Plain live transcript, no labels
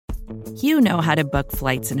You know how to book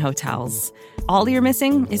flights and hotels. All you're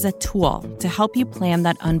missing is a tool to help you plan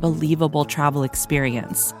that unbelievable travel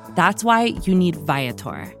experience. That's why you need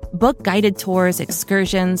Viator. Book guided tours,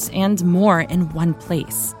 excursions, and more in one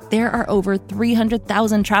place. There are over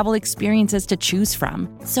 300,000 travel experiences to choose from,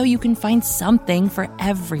 so you can find something for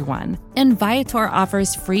everyone. And Viator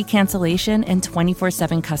offers free cancellation and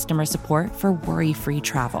 24/7 customer support for worry-free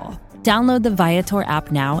travel. Download the Viator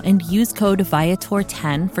app now and use code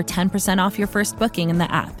Viator10 for 10% off your first booking in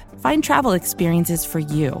the app. Find travel experiences for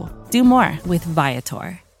you. Do more with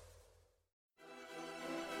Viator.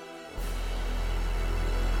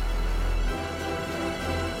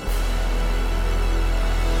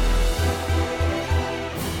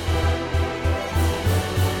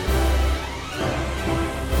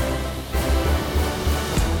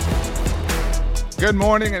 Good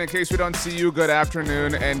morning, and in case we don't see you, good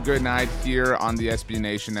afternoon and good night here on the SB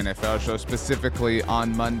Nation NFL show, specifically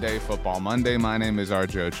on Monday Football Monday. My name is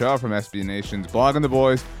RJ Ochoa from SB Nation's Blog on the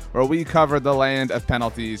Boys, where we cover the land of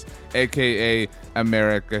penalties, aka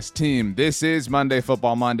America's team. This is Monday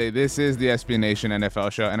Football Monday. This is the SB Nation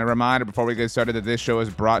NFL show. And a reminder before we get started that this show is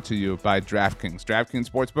brought to you by DraftKings. DraftKings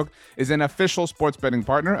Sportsbook is an official sports betting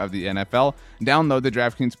partner of the NFL. Download the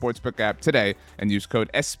DraftKings Sportsbook app today and use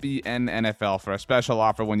code SBNNFL for a special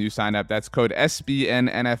offer when you sign up. That's code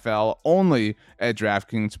SBNNFL only at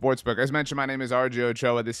DraftKings Sportsbook. As mentioned, my name is RJ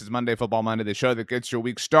Ochoa. This is Monday Football Monday, the show that gets your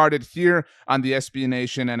week started here on the SB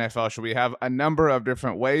Nation NFL show. We have a number of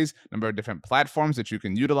different ways, a number of different platforms that you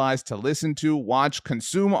can utilize to listen to, watch,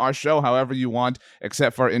 consume our show however you want,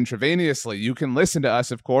 except for intravenously. You can listen to us,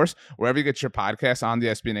 of course, wherever you get your podcasts on the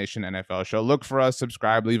SB Nation NFL show. Look for us,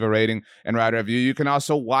 subscribe, leave a rating, and write a review. You can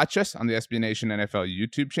also watch us on the SB Nation NFL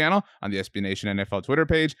YouTube channel, on the SB Nation NFL Twitter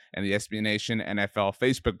page, and the SB Nation NFL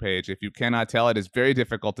Facebook page. If you cannot tell, it is very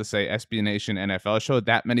difficult to say SB Nation NFL show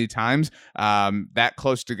that many times, that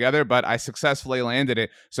close together, but I successfully landed it.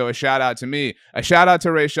 So a shout out to me, a shout out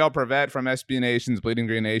to Rachel Prevet from SB Nation's Bleeding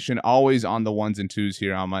Green Nation, always on the ones and twos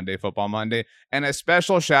here on Monday Football Monday, and a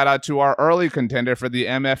special shout out to our early contender for the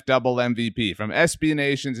MF Double MVP from SB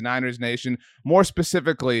Nation's Niners Nation, more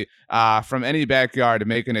specifically from any backyard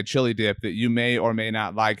making a chili dip that you may or may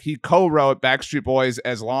not like. He co-wrote Backstreet Boys'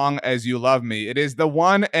 As Long As You Love Me. It is the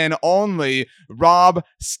one and only Rob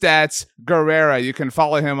Stats Guerrera. You can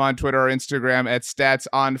follow him on Twitter or Instagram at Stats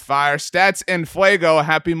on Fire. Stats en Fuego.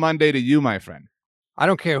 Happy Monday to you, my friend. I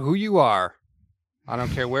don't care who you are. I don't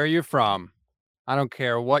care where you're from. I don't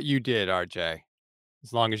care what you did, RJ,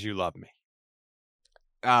 as long as you love me.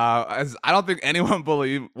 As I don't think anyone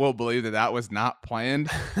will believe that was not planned.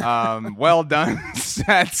 Well done,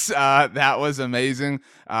 Stats. That was amazing.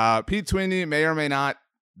 Pete Tweeney may or may not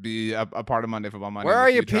be a part of Monday Football Monday. Where are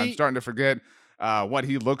you, Pete? I'm starting to forget what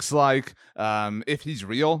he looks like, if he's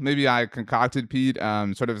real. Maybe I concocted Pete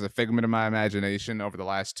sort of as a figment of my imagination over the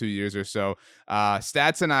last 2 years or so.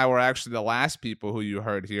 Stats and I were actually the last people who you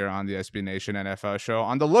heard here on the SB Nation NFL show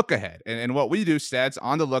on the look ahead. And what we do, Stats,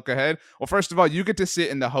 on the look ahead, well, first of all, you get to sit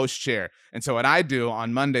in the host chair. And so what I do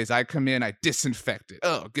on Mondays, I come in, I disinfect it.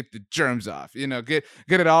 Get the germs off, get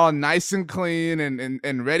it all nice and clean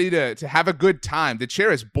and ready to have a good time. The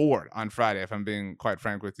chair is bored on Friday, if I'm being quite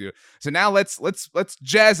frank with you. So now let's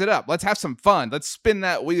jazz it up. Let's have some fun. Let's spin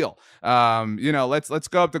that wheel. Let's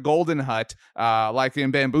go up to Golden Hut, like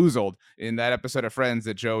in Bamboozled in that episode of Friends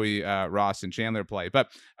that Joey, Ross, and Chandler play.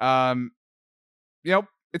 But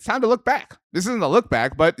it's time to look back. This isn't a look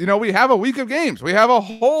back, but we have a week of games. We have a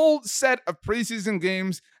whole set of preseason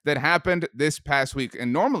games that happened this past week.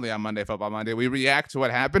 And normally on Monday Football Monday, we react to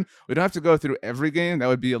what happened. We don't have to go through every game. That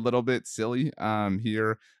would be a little bit silly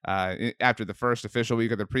here after the first official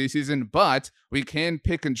week of the preseason. But we can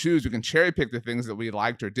pick and choose. We can cherry pick the things that we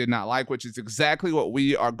liked or did not like, which is exactly what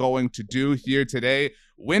we are going to do here today.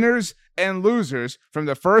 Winners and losers from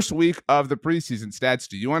the first week of the preseason. Stats,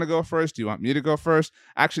 do you want to go first? Do you want me to go first?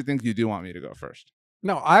 I actually think you do want me to go first.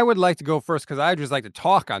 No, I would like to go first because I just like to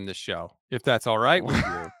talk on this show, if that's all right with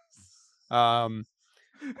you.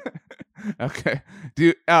 Okay.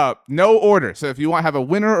 No order. So if you want to have a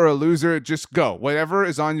winner or a loser, just go. Whatever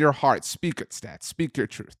is on your heart. Speak it, Stats. Speak your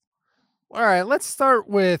truth. All right, let's start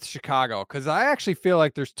with Chicago because I actually feel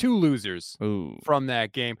like there's two losers from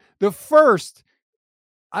that game. The first,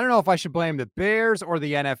 I don't know if I should blame the Bears or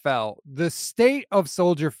the NFL. The state of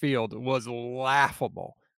Soldier Field was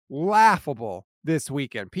laughable this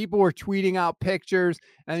weekend. People were tweeting out pictures,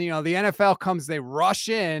 and the NFL comes, they rush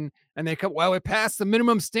in, and they come, well, it passed the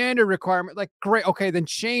minimum standard requirement. Like, great, okay, then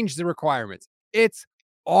change the requirements. It's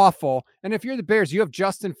awful. And if you're the Bears, you have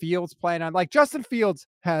Justin Fields playing on. Like, Justin Fields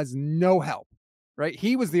has no help, right?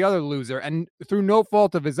 He was the other loser, and through no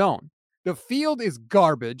fault of his own. The field is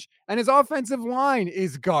garbage, and his offensive line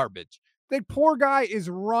is garbage. That poor guy is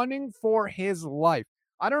running for his life.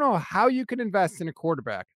 I don't know how you can invest in a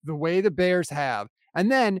quarterback the way the Bears have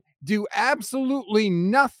and then do absolutely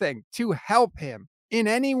nothing to help him in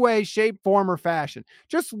any way, shape, form, or fashion.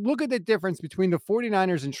 Just look at the difference between the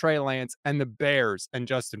 49ers and Trey Lance and the Bears and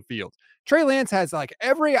Justin Fields. Trey Lance has like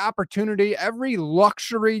every opportunity, every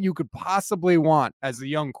luxury you could possibly want as a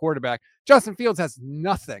young quarterback. Justin Fields has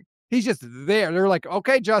nothing. He's just there. They're like,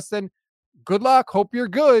 okay, Justin, good luck. Hope you're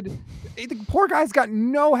good. The poor guy's got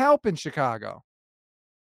no help in Chicago.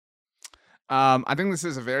 I think this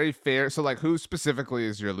is a very fair. So, like, who specifically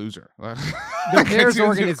is your loser? The Bears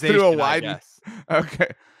organization, I guess. Okay.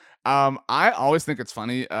 I always think it's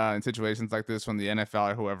funny in situations like this when the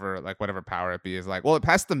NFL or whoever, like whatever power it be, is like, well, it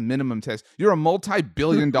passed the minimum test. You're a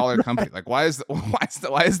multi-billion-dollar company. Like, why is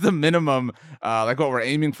the minimum like what we're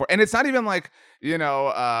aiming for? And it's not even like,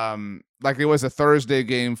 like it was a Thursday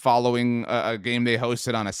game following a game they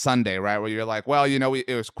hosted on a Sunday, right? Where you're like, well,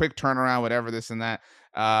 it was quick turnaround, whatever, this and that.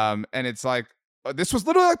 And it's like, this was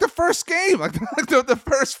literally like the first game, like the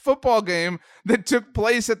first football game that took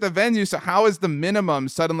place at the venue. So how is the minimum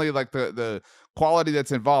suddenly like the quality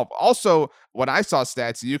that's involved? Also, when I saw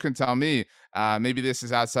stats, you can tell me, maybe this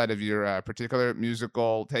is outside of your particular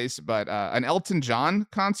musical taste, but an Elton John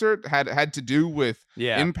concert had to do with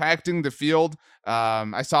impacting the field.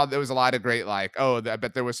 I saw there was a lot of great, like, I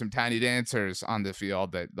bet there was some tiny dancers on the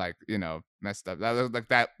field that, like, messed up. That was like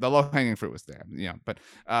that. The low hanging fruit was there,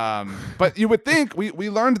 but you would think we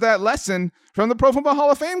learned that lesson from the Pro Football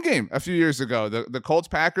Hall of Fame game a few years ago, the Colts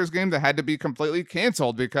Packers game that had to be completely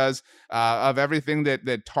canceled because of everything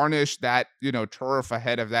that tarnished that turf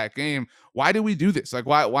ahead of that game. Why do we do this? Like,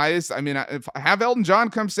 why is, if have Elton John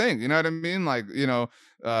come sing, you know what I mean? Like,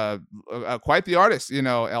 quite the artist,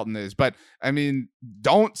 Elton is, but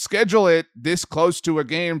don't schedule it this close to a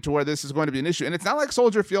game to where this is going to be an issue. And it's not like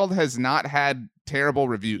Soldier Field has not had terrible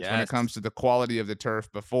reviews when it comes to the quality of the turf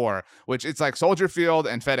before, which it's like Soldier Field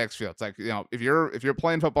and FedEx Field. It's like, if you're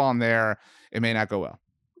playing football in there, it may not go well.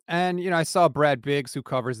 And, I saw Brad Biggs, who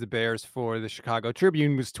covers the Bears for the Chicago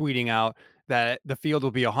Tribune, was tweeting out that the field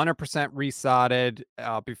will be 100% resodded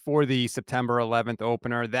before the September 11th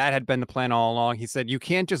opener. That had been the plan all along. He said, you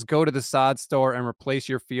can't just go to the sod store and replace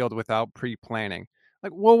your field without pre-planning.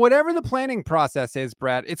 Like, well, whatever the planning process is,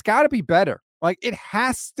 Brad, it's got to be better. Like, it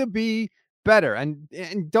has to be better. And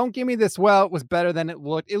don't give me this, well, it was better than it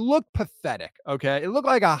looked. It looked pathetic, okay? It looked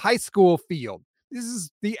like a high school field. This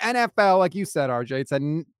is the NFL, like you said, RJ. It's a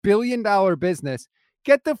 $1 billion business.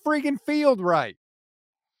 Get the freaking field right.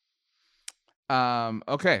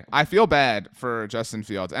 Okay. I feel bad for Justin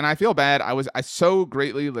Fields, and I feel bad. I so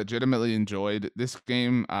greatly, legitimately enjoyed this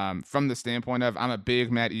game, from the standpoint of, I'm a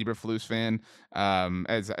big Matt Eberflus fan,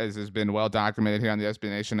 as has been well documented here on the SB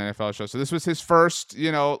Nation NFL show. So this was his first,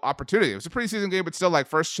 opportunity. It was a preseason game, but still, like,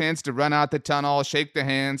 first chance to run out the tunnel, shake the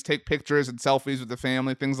hands, take pictures and selfies with the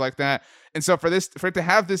family, things like that. And so for it to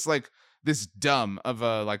have this, like, this dumb of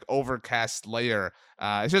a, like, overcast layer,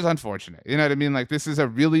 it's just unfortunate. You know what I mean? Like, this is a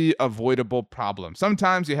really avoidable problem.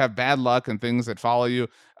 Sometimes you have bad luck and things that follow you.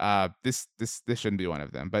 This shouldn't be one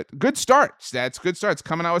of them. But good start, Stats. Good starts,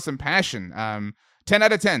 coming out with some passion. 10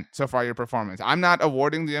 out of 10 so far, your performance. I'm not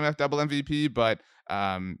awarding the MF double MVP, but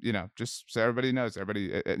just so everybody knows,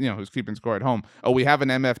 everybody who's keeping score at home. Oh, we have an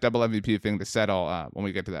MF double MVP thing to settle when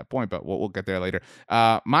we get to that point, but we'll get there later.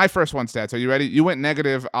 My first one, Stats. Are you ready? You went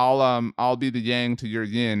negative. I'll be the yang to your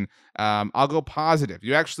yin. I'll go positive.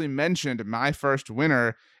 You actually mentioned my first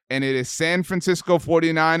winner, and it is San Francisco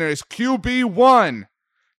 49ers QB1,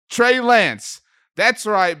 Trey Lance. That's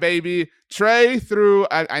right, baby. Trey threw.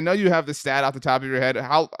 I know you have the stat off the top of your head.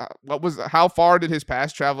 How far did his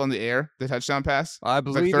pass travel in the air? The touchdown pass? I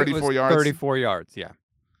believe like 34 yards. 34 yards. Yeah.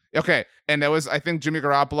 Okay. And I think Jimmy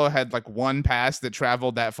Garoppolo had like one pass that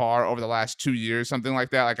traveled that far over the last 2 years, something like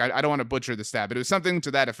that. Like, I don't want to butcher the stat, but it was something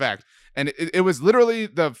to that effect. And it was literally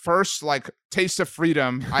the first, like, taste of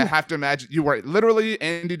freedom. I have to imagine you were literally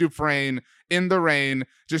Andy Dufresne in the rain,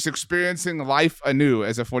 just experiencing life anew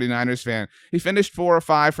as a 49ers fan. He finished 4 or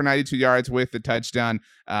 5 for 92 yards with the touchdown.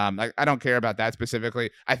 Like, I don't care about that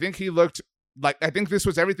specifically. I think he looked like, I think this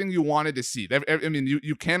was everything you wanted to see. I mean,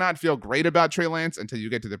 you cannot feel great about Trey Lance until you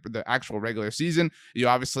get to the actual regular season. You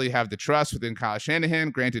obviously have the trust within Kyle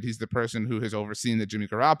Shanahan. Granted, he's the person who has overseen the Jimmy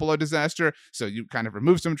Garoppolo disaster, so you kind of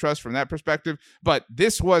remove some trust from that perspective. But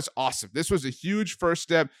this was awesome. This was a huge first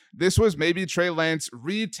step. This was maybe Trey Lance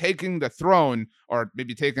retaking the throne, or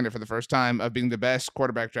maybe taking it for the first time, of being the best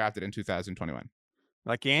quarterback drafted in 2021.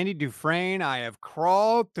 Like Andy Dufresne, I have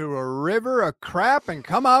crawled through a river of crap and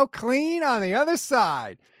come out clean on the other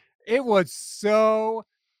side. It was so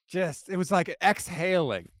it was like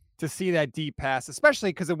exhaling to see that deep pass, especially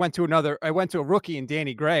because it went to a rookie in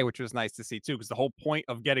Danny Gray, which was nice to see too, because the whole point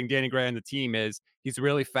of getting Danny Gray on the team is he's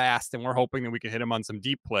really fast and we're hoping that we can hit him on some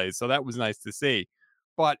deep plays. So that was nice to see.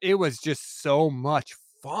 But it was just so much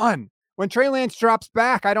fun. When Trey Lance drops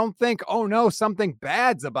back, I don't think, oh no, something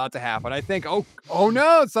bad's about to happen. I think, oh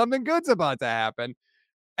no, something good's about to happen.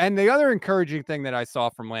 And the other encouraging thing that I saw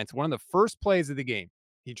from Lance, one of the first plays of the game,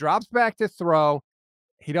 he drops back to throw.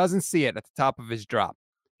 He doesn't see it at the top of his drop.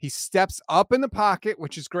 He steps up in the pocket,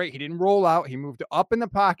 which is great. He didn't roll out. He moved up in the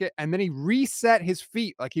pocket, and then he reset his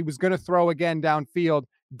feet like he was going to throw again downfield.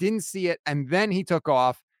 Didn't see it, and then he took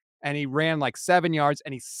off, and he ran like 7 yards,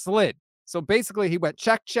 and he slid. So basically, he went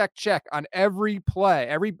check, check, check on every play,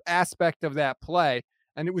 every aspect of that play.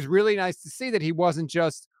 And it was really nice to see that he wasn't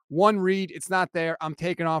just one read, it's not there, I'm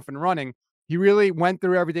taking off and running. He really went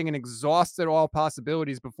through everything and exhausted all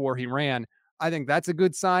possibilities before he ran. I think that's a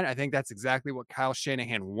good sign. I think that's exactly what Kyle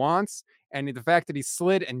Shanahan wants. And the fact that he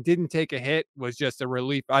slid and didn't take a hit was just a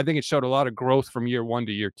relief. I think it showed a lot of growth from year 1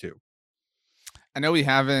 to year 2. I know we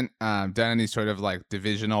haven't done any sort of like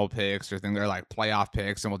divisional picks or things. They're like playoff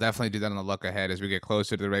picks, and we'll definitely do that on the look ahead as we get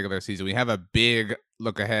closer to the regular season. We have a big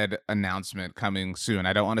look ahead announcement coming soon.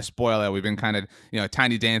 I don't want to spoil it. We've been kind of,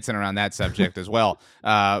 tiny dancing around that subject as well.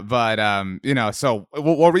 But so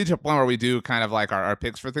we'll reach a point where we do kind of like our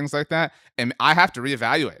picks for things like that. And I have to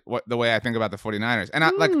reevaluate the way I think about the 49ers. And I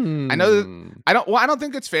know that I don't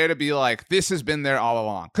think it's fair to be like, this has been there all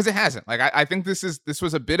along, because it hasn't. Like, I think this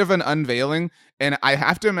was a bit of an unveiling. And I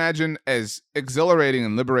have to imagine, as exhilarating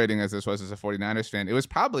and liberating as this was as a 49ers fan, it was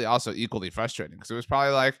probably also equally frustrating, because it was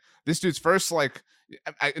probably like this dude's first,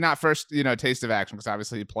 not first, taste of action, because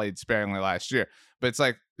obviously he played sparingly last year, but it's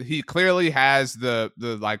like he clearly has the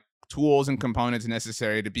like tools and components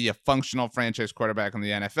necessary to be a functional franchise quarterback in the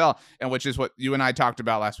NFL, and which is what you and I talked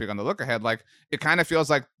about last week on the look ahead. Like, it kind of feels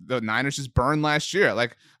like the Niners just burned last year.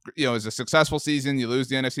 Like, it was a successful season, you lose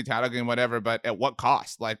the NFC title game, whatever, but at what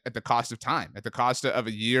cost? Like, at the cost of time, at the cost of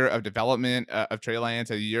a year of development of Trey Lance,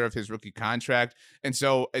 a year of his rookie contract. And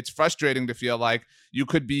so it's frustrating to feel like you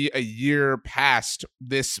could be a year past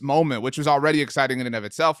this moment, which was already exciting in and of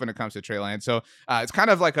itself when it comes to Trey Lance. So it's kind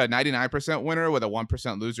of like a 99% winner with a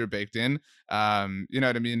 1% loser baked in. You know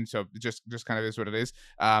what I mean? So just kind of is what it is.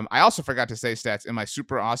 I also forgot to say, Stats, in my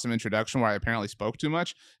super awesome introduction where I apparently spoke too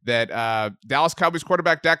much, that Dallas Cowboys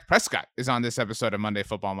quarterback Dak Prescott is on this episode of Monday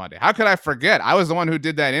Football Monday. How could I forget? I was the one who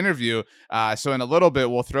did that interview. So in a little bit,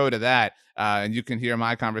 we'll throw to that. And you can hear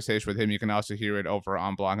my conversation with him. You can also hear it over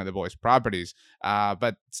on Blogging the Boys Properties.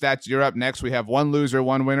 But Stats, you're up next. We have one loser,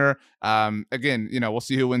 one winner. Again, we'll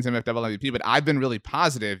see who wins MFL MVP, but I've been really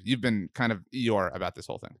positive. You've been kind of Eeyore about this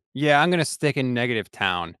whole thing. Yeah, I'm going to stick in negative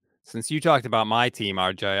town. Since you talked about my team,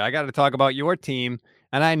 RJ, I got to talk about your team.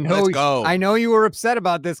 And I know you were upset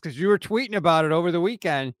about this because you were tweeting about it over the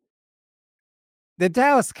weekend. The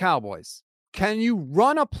Dallas Cowboys. Can you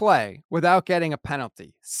run a play without getting a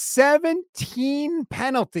penalty? 17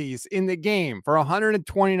 penalties in the game for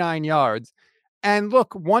 129 yards. And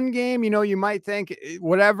look, one game, you might think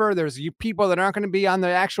whatever, there's people that aren't going to be on the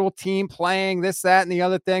actual team playing this, that, and the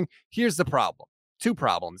other thing. Here's the problem. 2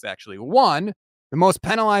 problems, actually. 1, the most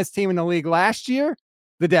penalized team in the league last year,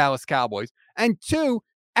 the Dallas Cowboys. And 2,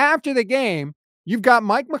 after the game, you've got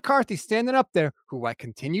Mike McCarthy standing up there, who I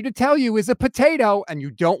continue to tell you is a potato, and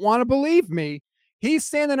you don't want to believe me. He's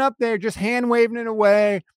standing up there just hand waving it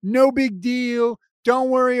away. No big deal. Don't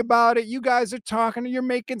worry about it. You guys are talking, you're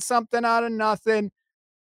making something out of nothing.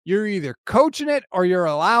 You're either coaching it or you're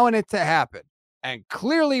allowing it to happen. And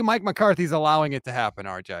clearly Mike McCarthy's allowing it to happen,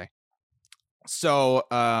 RJ. So,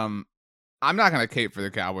 I'm not going to cape for the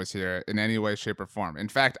Cowboys here in any way, shape, or form. In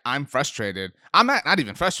fact, I'm frustrated. I'm not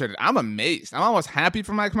even frustrated. I'm amazed. I'm almost happy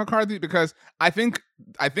for Mike McCarthy, because I think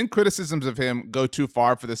criticisms of him go too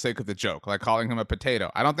far for the sake of the joke, like calling him a potato.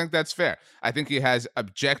 I don't think that's fair. I think he has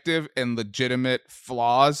objective and legitimate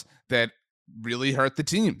flaws that really hurt the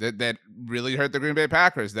team, that really hurt the Green Bay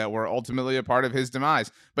Packers, that were ultimately a part of his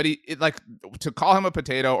demise. But to call him a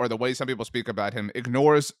potato, or the way some people speak about him,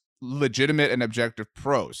 ignores legitimate and objective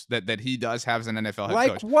pros that he does have as an NFL head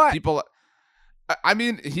coach. Like what? People, I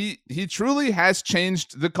mean, he truly has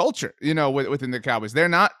changed the culture, within the Cowboys. They're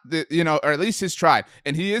not, or at least he's tried,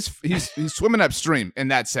 and he's swimming upstream in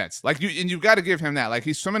that sense. Like, you've got to give him that. Like,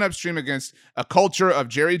 he's swimming upstream against a culture of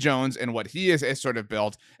Jerry Jones and what he is sort of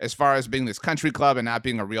built as far as being this country club and not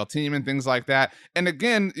being a real team and things like that. And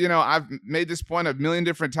again, I've made this point a million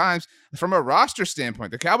different times. From a roster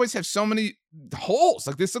standpoint, the Cowboys have so many holes.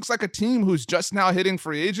 Like, this looks like a team who's just now hitting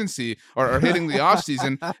free agency or hitting the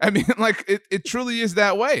offseason. I mean, like, it truly is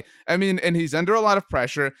that way. I mean, and he's under a lot of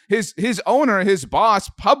pressure. His owner, his boss,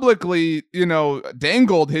 publicly,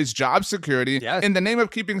 dangled his job security in the name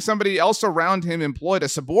of keeping somebody else around him employed, a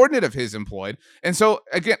subordinate of his employed. And so,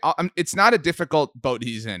 again, it's not a difficult boat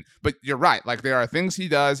he's in. But you're right. Like, there are things he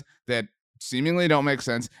does that seemingly don't make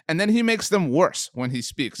sense, and then he makes them worse when he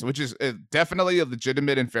speaks, which is definitely a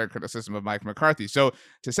legitimate and fair criticism of Mike McCarthy. So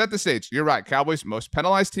to set the stage, you're right, Cowboys most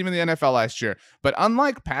penalized team in the NFL last year, but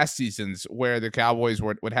unlike past seasons where the Cowboys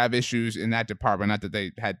would have issues in that department, not that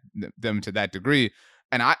they had them to that degree,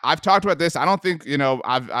 and I've talked about this, I don't think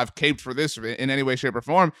I've caped for this in any way, shape, or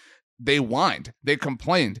form. They whined. They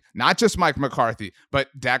complained. Not just Mike McCarthy, but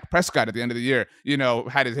Dak Prescott at the end of the year,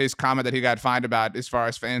 had his comment that he got fined about as far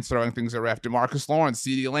as fans throwing things at ref. DeMarcus Lawrence,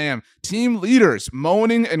 CeeDee Lamb, team leaders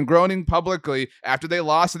moaning and groaning publicly after they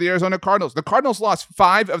lost to the Arizona Cardinals. The Cardinals lost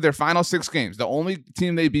 5 of their final 6 games. The only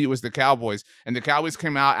team they beat was the Cowboys, and the Cowboys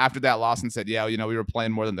came out after that loss and said, yeah, we were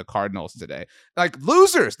playing more than the Cardinals today. Like,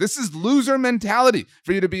 losers. This is loser mentality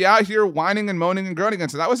for you to be out here whining and moaning and groaning. And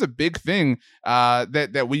so that was a big thing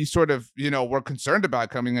that we sort of, we're concerned about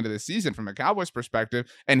coming into the season from a Cowboys perspective.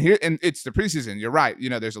 And it's the preseason. You're right.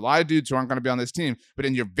 There's a lot of dudes who aren't going to be on this team, but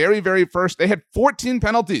in your very, very first, they had 14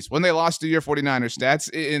 penalties when they lost to your 49ers stats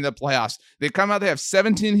in the playoffs. They come out, they have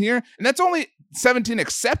 17 here, and that's only 17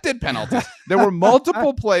 accepted penalties. There were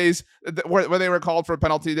multiple plays where they were called for a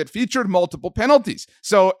penalty that featured multiple penalties.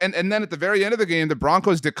 So, and then at the very end of the game, the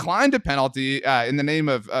Broncos declined a penalty in the name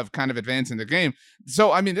of kind of advancing the game.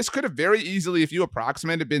 So, I mean, this could have very easily, if you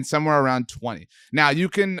approximate, been somewhere around 20. Now,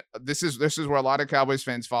 this is where a lot of Cowboys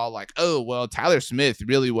fans fall, like, oh, well, Tyler Smith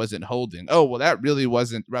really wasn't holding. Oh, well, that really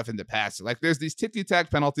wasn't roughing the passer. Like, there's these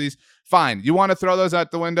ticky-tack penalties. Fine. You want to throw those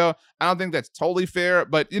out the window? I don't think that's totally fair,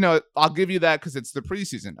 but, I'll give you that because it's the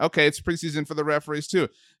preseason. Okay, it's preseason for the referees too.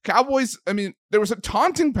 Cowboys, I mean, there was a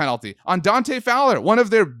taunting penalty on Dante Fowler, one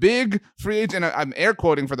of their big free agent, I'm air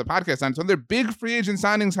quoting for the podcast, one of their big free agent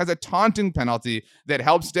signings has a taunting penalty that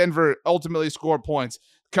helps Denver ultimately score points.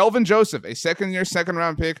 Kelvin Joseph, a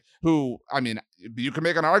second-round pick who, I mean, you can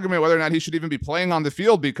make an argument whether or not he should even be playing on the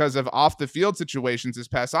field because of off-the-field situations this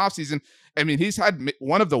past offseason. I mean, he's had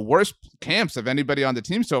one of the worst camps of anybody on the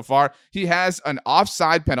team so far. He has an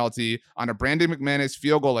offside penalty on a Brandon McManus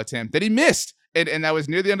field goal attempt that he missed. And that was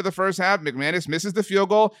near the end of the first half. McManus misses the field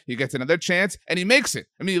goal. He gets another chance, and he makes it.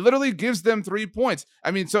 I mean, he literally gives them 3 points.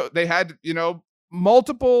 I mean, so they had,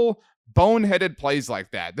 multiple boneheaded plays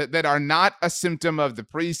like that are not a symptom of the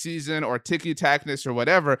preseason or ticky-tackness or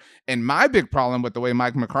whatever. And my big problem with the way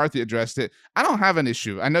Mike McCarthy addressed it, I don't have an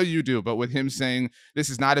issue. I know you do, but with him saying this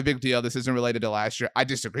is not a big deal, this isn't related to last year, I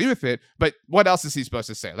disagree with it. But what else is he supposed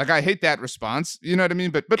to say? Like, I hate that response. You know what I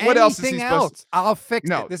mean? But what else is he supposed to? I'll fix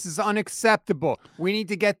it. This is unacceptable. We need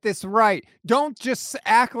to get this right. Don't just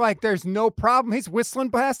act like there's no problem. He's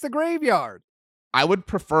whistling past the graveyard. I would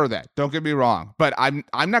prefer that. Don't get me wrong, but I'm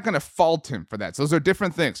not going to fault him for that. So those are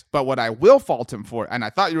different things. But what I will fault him for, and I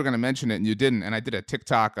thought you were going to mention it and you didn't, and I did a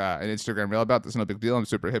TikTok and Instagram reel about this. No big deal. I'm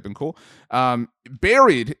super hip and cool.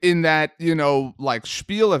 Buried in that, like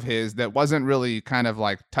spiel of his that wasn't really kind of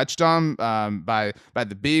like touched on by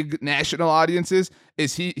the big national audiences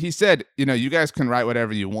is he said, you guys can write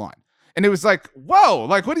whatever you want. And it was like, whoa,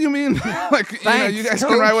 like, what do you mean? Like, Thanks, you guys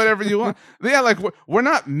can write whatever you want. Yeah, like, we're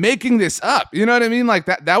not making this up. You know what I mean? Like,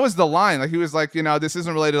 that was the line. Like, he was like, this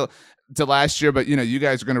isn't related to last year, but, you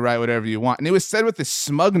guys are going to write whatever you want. And it was said with this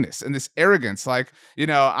smugness and this arrogance. Like,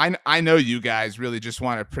 I know you guys really just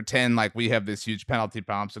want to pretend like we have this huge penalty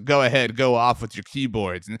problem. So go ahead, go off with your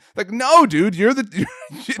keyboards. And like, no, dude,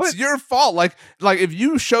 it's your fault. Like if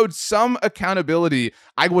you showed some accountability,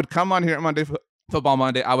 I would come on here on Football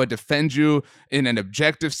Monday, I would defend you in an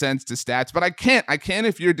objective sense to stats, but I can't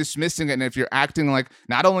if you're dismissing it and if you're acting like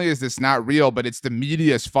not only is this not real, but it's the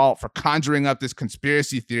media's fault for conjuring up this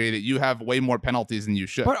conspiracy theory that you have way more penalties than you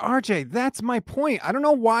should. But RJ, that's my point. I don't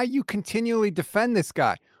know why you continually defend this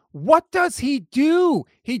guy. What does he do?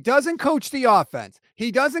 He doesn't coach the offense.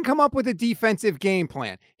 He doesn't come up with a defensive game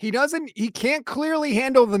plan. He can't clearly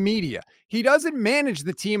handle the media. He doesn't manage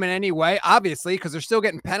the team in any way, obviously, because they're still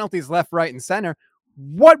getting penalties left, right, and center.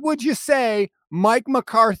 What would you say Mike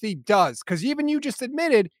McCarthy does? Because even you just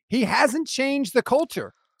admitted he hasn't changed the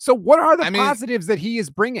culture. So what are the positives that he is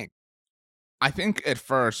bringing? I think at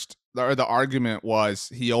first the argument was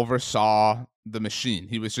he oversaw the machine.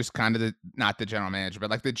 He was just kind of not the general manager,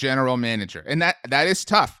 but like the general manager. And that is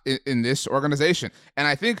tough in this organization. And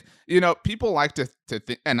I think, people like to to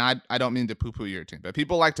think, and I don't mean to poo-poo your team, but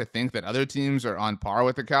people like to think that other teams are on par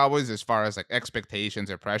with the Cowboys as far as like expectations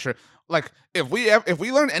or pressure. Like if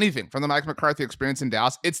we learn anything from the Mike McCarthy experience in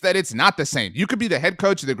Dallas, it's that it's not the same. You could be the head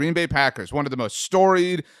coach of the Green Bay Packers, one of the most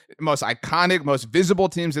storied, most iconic, most visible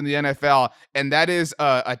teams in the NFL, and that is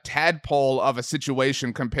a tadpole of a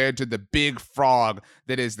situation compared to the big frog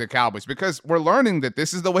that is the Cowboys, because we're learning that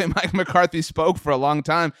this is the way Mike McCarthy spoke for a long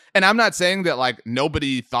time. And I'm not saying that like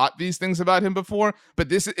nobody thought these things about him before,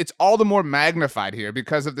 but it's all the more magnified here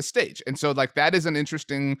because of the stage. And so like that is an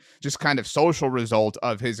interesting just kind of social result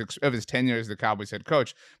of his tenure as the Cowboys head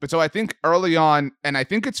coach. But so I think early on, and I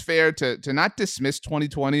think it's fair to not dismiss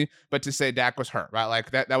 2020, but to say Dak was hurt, right?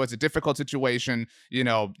 Like that was a difficult situation. You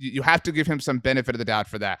know, you have to give him some benefit of the doubt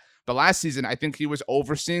for that. But last season, I think he was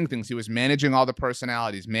overseeing things. He was managing all the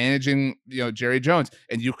personalities, managing, Jerry Jones.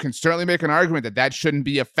 And you can certainly make an argument that that shouldn't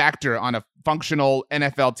be a factor on a functional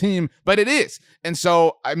NFL team, but it is. And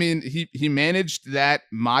so, I mean, he managed that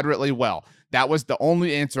moderately well. That was the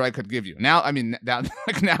only answer I could give you. Now, I mean, now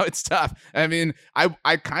it's tough. I mean,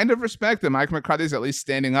 I kind of respect that Mike McCarthy is at least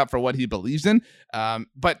standing up for what he believes in.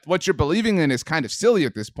 But what you're believing in is kind of silly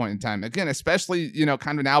at this point in time. Again, especially,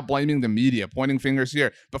 kind of now blaming the media, pointing fingers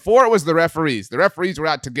here. Before it was the referees. The referees were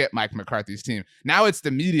out to get Mike McCarthy's team. Now it's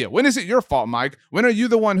the media. When is it your fault, Mike? When are you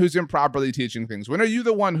the one who's improperly teaching things? When are you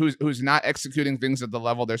the one who's not executing things at the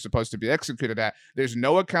level they're supposed to be executed at? There's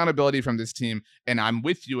no accountability from this team, and I'm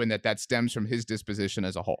with you in that stems from his disposition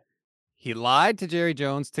as a whole. He lied to Jerry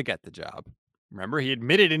Jones to get the job. Remember, he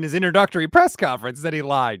admitted in his introductory press conference that he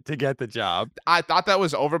lied to get the job. I thought that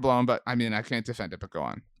was overblown, but I mean, I can't defend it, but go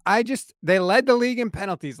on. They led the league in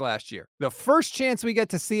penalties last year. The first chance we get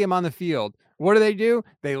to see him on the field, what do?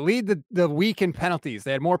 They lead the week in penalties.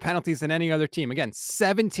 They had more penalties than any other team. Again,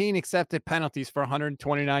 17 accepted penalties for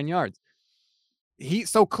 129 yards.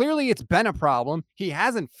 So clearly it's been a problem. He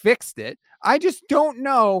hasn't fixed it. I just don't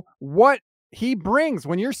know what he brings.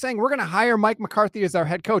 When you're saying we're going to hire Mike McCarthy as our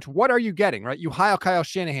head coach, what are you getting, right? You hire Kyle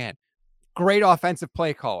Shanahan, great offensive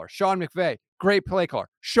play caller. Sean McVay, great play caller.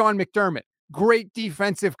 Sean McDermott, great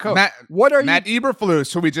defensive coach. Matt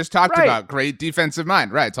Eberflus, who we just talked about, great defensive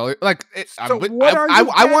mind, right? So like, I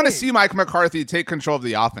want to see Mike McCarthy take control of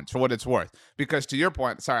the offense for what it's worth. Because to your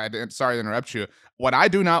point, sorry to interrupt you. What I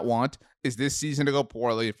do not want is this season to go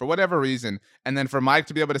poorly for whatever reason, and then for Mike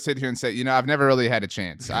to be able to sit here and say, I've never really had a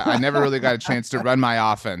chance. I never really got a chance to run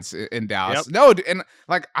my offense in Dallas. Yep. No, and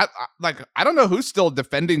I don't know who's still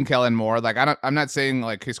defending Kellen Moore. Like I'm not saying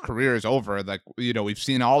like his career is over. Like we've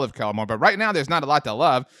seen all of Kellen Moore, but right now there's not a lot to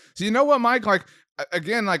love. So you know what, Mike? Like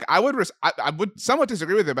again, like I would somewhat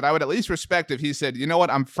disagree with it, but I would at least respect if he said, you know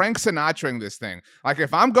what, I'm Frank Sinatraing this thing. Like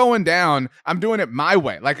if I'm going down, I'm doing it my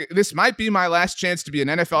way. Like this might be my last chance to be an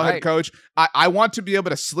NFL head coach. I want to be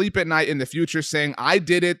able to sleep at night in the future saying I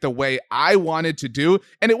did it the way I wanted to do,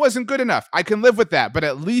 and it wasn't good enough. I can live with that, but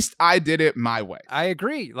at least I did it my way. I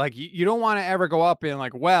agree. Like you don't want to ever go up and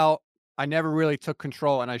like, well, I never really took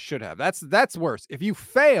control and I should have. That's worse. If you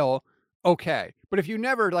fail, okay. But if you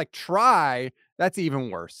never like try, that's even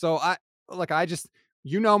worse. So I just,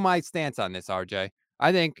 my stance on this, RJ.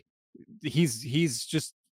 I think he's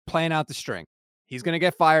just playing out the string. He's going to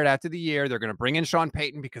get fired after the year. They're going to bring in Sean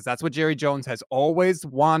Payton because that's what Jerry Jones has always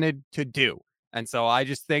wanted to do. And so I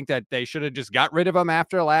just think that they should have just got rid of him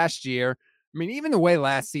after last year. I mean, even the way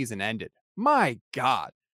last season ended, my God,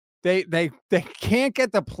 they can't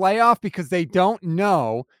get the playoff because they don't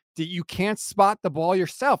know that you can't spot the ball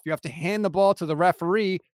yourself. You have to hand the ball to the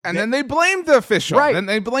referee. And then they blamed the official. Right. Then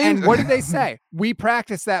they blamed. And what did they say? We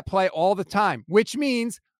practice that play all the time, which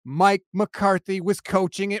means Mike McCarthy was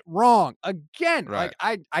coaching it wrong again. Right.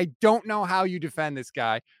 Like I don't know how you defend this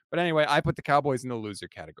guy, but anyway, I put the Cowboys in the loser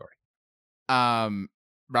category.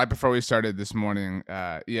 Right before we started this morning,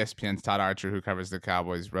 ESPN's Todd Archer, who covers the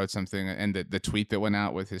Cowboys, wrote something, and the tweet that went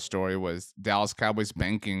out with his story was Dallas Cowboys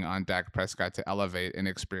banking on Dak Prescott to elevate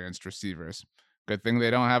inexperienced receivers. Good thing they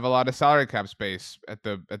don't have a lot of salary cap space at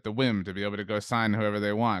the whim to be able to go sign whoever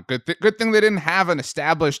they want. Good thing they didn't have an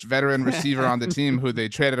established veteran receiver on the team who they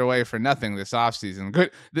traded away for nothing this offseason.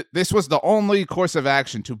 Good. This was the only course of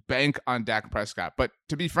action to bank on Dak Prescott. But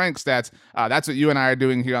to be frank, Stats, that's what you and I are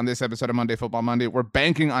doing here on this episode of Monday Football Monday. We're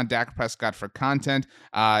banking on Dak Prescott for content.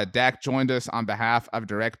 Dak joined us on behalf of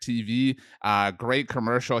DirecTV. Great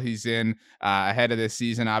commercial he's in ahead of this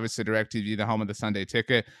season. Obviously, DirecTV, the home of the Sunday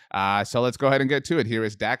Ticket. So let's go ahead and get to it. Here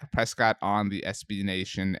is Dak Prescott on the SB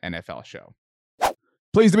Nation NFL show.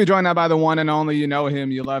 Pleased to be joined now by the one and only. You know him,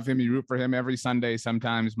 you love him, you root for him every Sunday,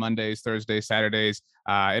 sometimes Mondays, Thursdays, Saturdays.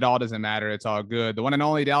 It all doesn't matter. It's all good. The one and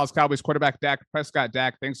only Dallas Cowboys quarterback, Dak Prescott.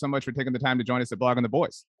 Dak, thanks so much for taking the time to join us at Blogging the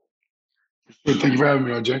Boys. Thank you for having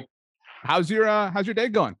me, RJ. How's your day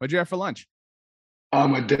going? What'd you have for lunch?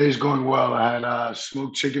 My day's going well. I had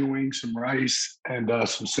smoked chicken wings, some rice, and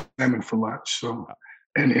some salmon for lunch. So,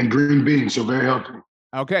 and green beans. So very healthy.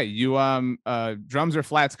 Okay, you drums or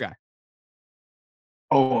flats guy?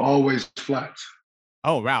 Oh, always flats.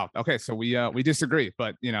 Oh wow. Okay, so we disagree,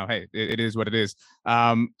 but hey, it is what it is.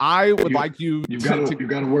 I would like you. You got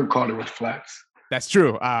to work harder with flats. That's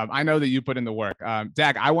true. I know that you put in the work.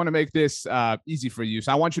 Dak, I want to make this easy for you.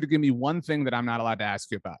 So I want you to give me one thing that I'm not allowed to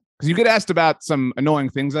ask you about. Because you get asked about some annoying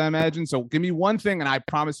things, I imagine. So give me one thing, and I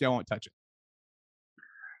promise you I won't touch it.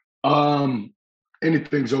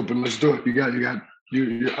 Anything's open. Let's do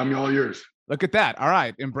it. I'm all yours. Look at that. All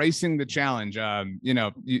right. Embracing the challenge.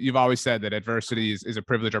 You've always said that adversity is a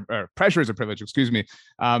privilege, or pressure is a privilege, excuse me.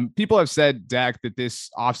 People have said, Dak, that this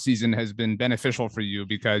offseason has been beneficial for you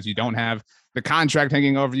because you don't have the contract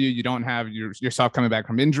hanging over you. You don't have yourself coming back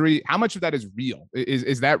from injury. How much of that is real?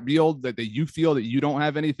 Is that real that you feel that you don't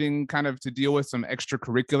have anything kind of to deal with, some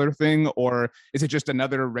extracurricular thing? Or is it just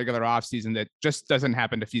another regular offseason that just doesn't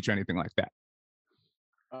happen to feature anything like that?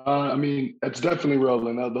 That's definitely real.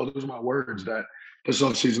 And those are my words that this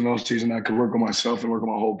off season, I could work on myself and work on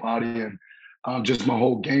my whole body and just my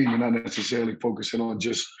whole game and not necessarily focusing on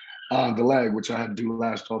just the leg, which I had to do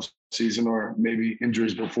last off season or maybe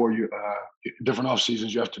injuries before you, different off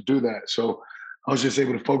seasons, you have to do that. So I was just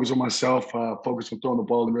able to focus on myself, focus on throwing the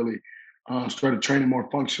ball and really started training more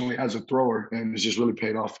functionally as a thrower. And it's just really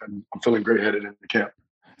paid off. And I'm feeling great headed into camp.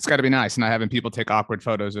 It's got to be nice, not having people take awkward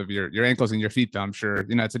photos of your ankles and your feet, though. I'm sure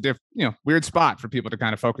it's a weird spot for people to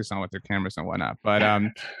kind of focus on with their cameras and whatnot. But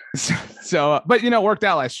but worked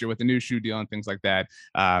out last year with the new shoe deal and things like that.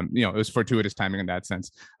 It was fortuitous timing in that sense.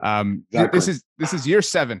 Exactly. This is year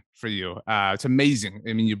 7 for you. It's amazing.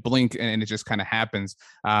 I mean, you blink and it just kind of happens.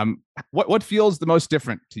 What feels the most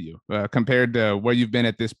different to you compared to where you've been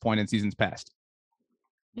at this point in seasons past?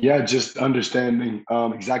 Yeah, just understanding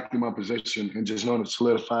exactly my position and just knowing it's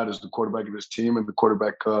solidified as the quarterback of this team and the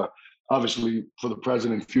quarterback, obviously, for the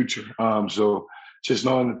present and future. So just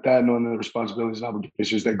knowing knowing the responsibilities and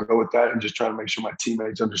obligations that go with that and just trying to make sure my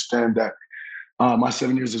teammates understand that my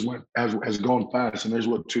 7 years has gone fast and there's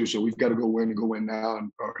what too. So we've got to go win now.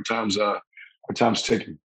 And our time's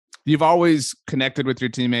ticking. You've always connected with your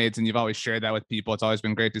teammates and you've always shared that with people. It's always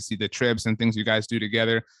been great to see the trips and things you guys do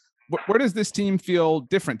together. Where does this team feel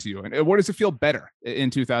different to you? And where does it feel better in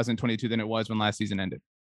 2022 than it was when last season ended?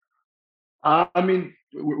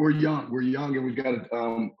 We're young. We're young, and we've got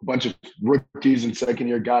a bunch of rookies and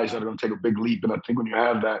second-year guys that are going to take a big leap. And I think when you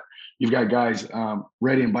have that, you've got guys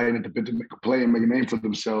ready and biting at the bit to make a play and make a name for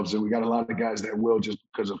themselves. And we got a lot of guys that will just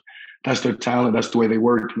because of that's their talent, that's the way they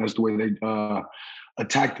work, and that's the way they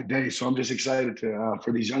attack the day. So I'm just excited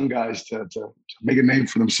for these young guys to make a name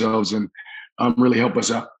for themselves and really help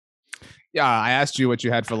us out. Yeah, I asked you what you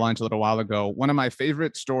had for lunch a little while ago. One of my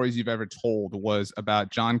favorite stories you've ever told was about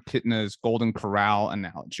John Kitna's Golden Corral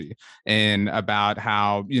analogy and about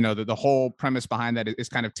how, the whole premise behind that is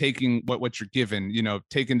kind of taking what you're given,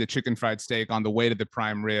 taking the chicken fried steak on the way to the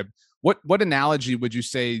prime rib. What analogy would you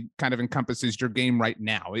say kind of encompasses your game right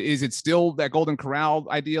now? Is it still that Golden Corral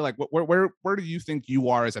idea? Like where do you think you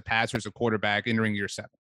are as a passer, as a quarterback entering year 7?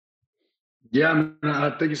 Yeah, I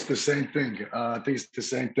think it's the same thing.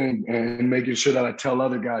 And making sure that I tell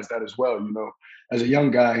other guys that as well. As a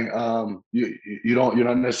young guy, you're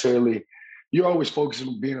not necessarily, you're always focusing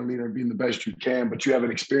on being a leader and being the best you can, but you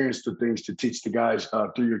haven't experienced the things to teach the guys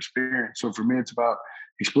through your experience. So for me, it's about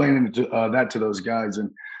explaining that to those guys.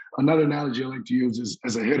 And another analogy I like to use is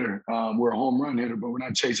as a hitter, we're a home run hitter, but we're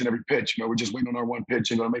not chasing every pitch. We're just waiting on our one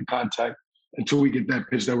pitch and going to make contact until we get that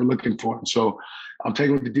pitch that we're looking for. So I'm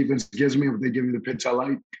taking what the defense gives me. If they give me the pitch I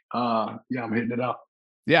like, I'm hitting it out.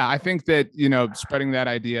 Yeah, I think that, spreading that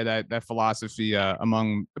idea, that philosophy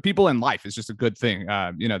among people in life is just a good thing.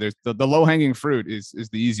 There's the low-hanging fruit is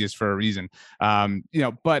the easiest for a reason.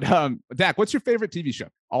 But Dak, what's your favorite TV show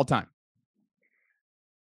all time?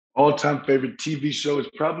 All-time favorite TV show is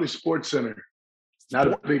probably SportsCenter. Not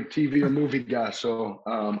a big TV or movie guy, so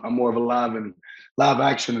I'm more of a live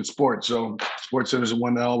action and sports. So SportsCenter is the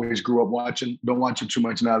one that I always grew up watching. Don't watch it too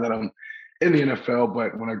much now that I'm in the NFL,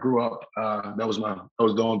 but when I grew up, that was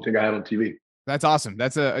the only thing I had on TV. That's awesome.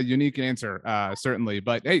 That's a unique answer, certainly.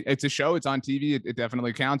 But hey, it's a show. It's on TV. It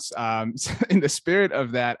definitely counts. In the spirit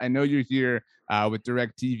of that, I know you're here with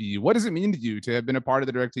DirecTV. What does it mean to you to have been a part of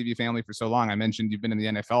the DirecTV family for so long? I mentioned you've been in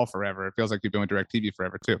the NFL forever. It feels like you've been with DirecTV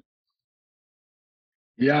forever too.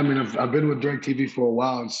 Yeah, I've been with DirecTV for a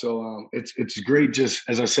while, and so it's great. Just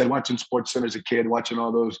as I said, watching SportsCenter as a kid, watching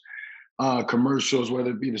all those commercials,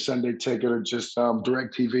 whether it be the Sunday Ticket or just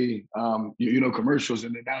DirecTV, commercials,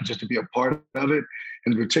 and then now just to be a part of it,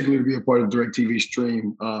 and particularly to be a part of DirecTV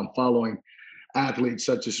stream, following athletes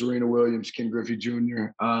such as Serena Williams, Ken Griffey Jr.,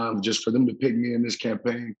 just for them to pick me in this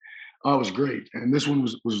campaign, was great. And this one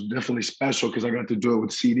was definitely special because I got to do it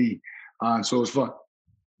with CD, so it was fun.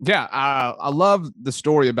 Yeah, I love the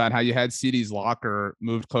story about how you had CD's locker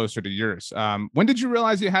moved closer to yours. When did you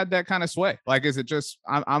realize you had that kind of sway? Like, is it just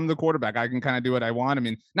I'm the quarterback, I can kind of do what I want? I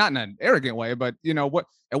mean, not in an arrogant way, but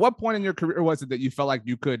at what point in your career was it that you felt like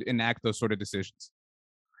you could enact those sort of decisions?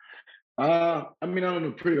 I don't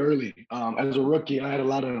know, pretty early. As a rookie, I had a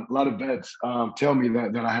lot of vets tell me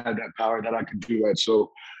that I had that power, that I could do that.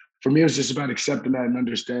 So for me, it was just about accepting that and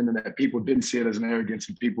understanding that people didn't see it as an arrogance,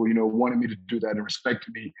 and people, wanted me to do that and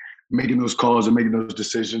respected me making those calls and making those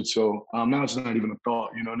decisions. So now it's not even a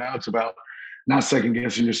thought. Now it's about not second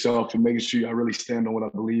guessing yourself and making sure I really stand on what I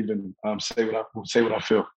believe and say what I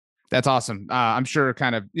feel. That's awesome. I'm sure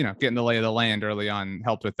kind of, getting the lay of the land early on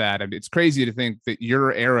helped with that. I mean, it's crazy to think that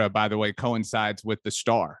your era, by the way, coincides with the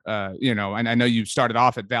Star, and I know you started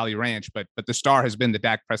off at Valley Ranch, but the Star has been the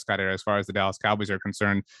Dak Prescott era as far as the Dallas Cowboys are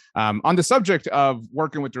concerned. On the subject of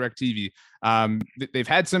working with DirecTV, they've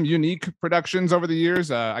had some unique productions over the years.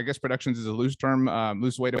 I guess productions is a loose term,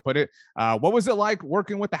 loose way to put it. What was it like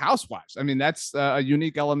working with the Housewives? I mean, that's a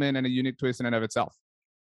unique element and a unique twist in and of itself.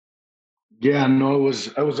 Yeah, no, it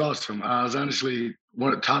was awesome. I was honestly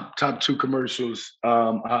one of the top two commercials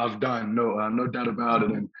I've done. No doubt about it.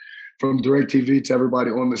 And from DirecTV to everybody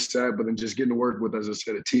on the set, but then just getting to work with, as I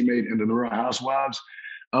said, a teammate and the Real Housewives,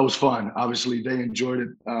 was fun. Obviously, they enjoyed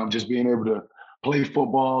it. Just being able to play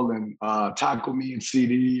football and tackle me and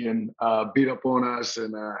CD and beat up on us.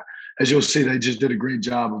 And as you'll see, they just did a great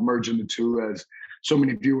job of merging the two, as so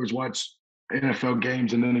many viewers watch NFL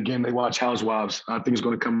games, and then again they watch Housewives. I think it's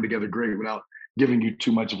going to come together great without giving you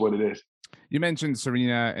too much of what it is. You mentioned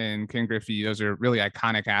Serena and Ken Griffey; those are really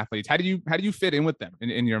iconic athletes. How do you fit in with them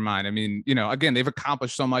in your mind? I mean, again, they've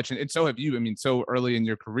accomplished so much, and so have you. I mean, so early in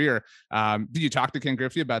your career, did you talk to Ken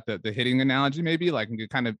Griffey about the hitting analogy, maybe, like, and you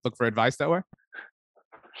kind of look for advice that way?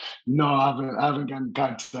 No, I haven't gotten in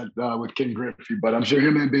contact with Ken Griffey, but I'm sure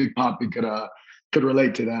him and Big Poppy could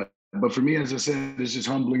relate to that. But for me, as I said, it's just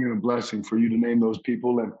humbling and a blessing for you to name those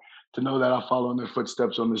people and to know that I'll follow in their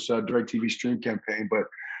footsteps on this DirecTV stream campaign. But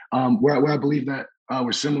where I believe that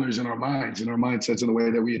we're similar is in our minds, in our mindsets, in the way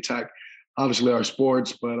that we attack, obviously, our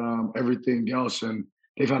sports, but everything else. And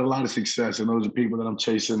they've had a lot of success, and those are people that I'm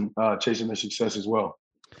chasing their success as well.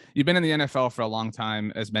 You've been in the NFL for a long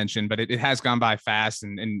time, as mentioned, but it has gone by fast.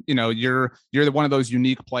 And you're one of those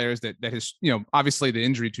unique players that has, obviously the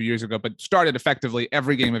injury 2 years ago, but started effectively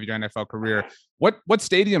every game of your NFL career. What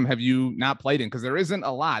stadium have you not played in? Because there isn't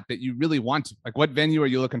a lot that you really want to. Like, what venue are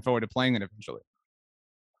you looking forward to playing in eventually?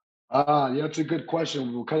 Yeah, it's a good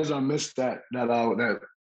question. Because I missed that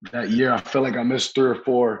year, I feel like I missed 3 or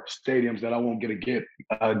 4 stadiums that I won't get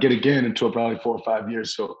again until probably 4 or 5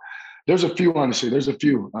 years. So there's a few, honestly. There's a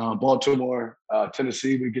few. Baltimore,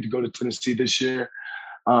 Tennessee. We get to go to Tennessee this year.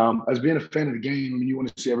 As being a fan of the game, I mean, you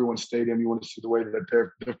want to see everyone's stadium. You want to see the way that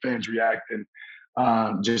their fans react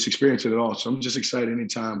and just experience it all. So I'm just excited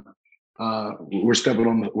anytime we're stepping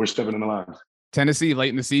in the line. Tennessee late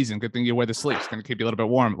in the season. Good thing you wear the sleeves. Going to keep you a little bit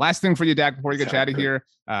warm. Last thing for you, Dak, before you get you out of here.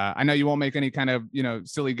 I know you won't make any kind of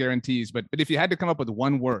silly guarantees, but if you had to come up with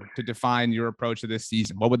one word to define your approach to this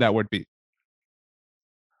season, what would that word be?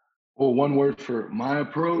 Well, one word for my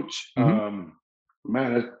approach,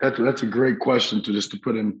 man, that's a great question to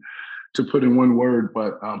put in one word,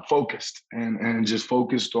 but focused and just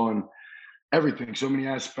focused on everything, so many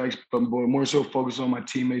aspects, but more so focused on my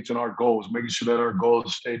teammates and our goals, making sure that our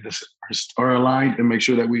goals are aligned, and make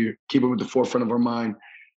sure that we keep them at the forefront of our mind,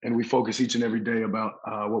 and we focus each and every day about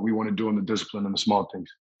what we want to do in the discipline and the small things.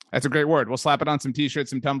 That's a great word. We'll slap it on some t-shirts,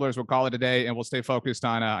 some tumblers. We'll call it a day, and we'll stay focused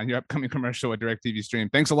on your upcoming commercial with DirecTV Stream.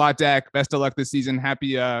 Thanks a lot, Dak. Best of luck this season.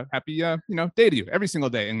 Happy day to you every single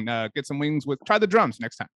day, and get some wings try the drums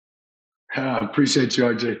next time. Appreciate you,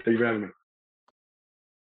 RJ. Thank you for having me.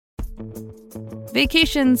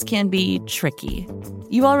 Vacations can be tricky.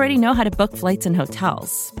 You already know how to book flights and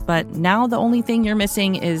hotels, but now the only thing you're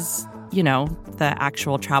missing is, the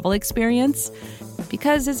actual travel experience.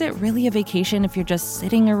 Because is it really a vacation if you're just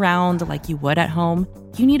sitting around like you would at home?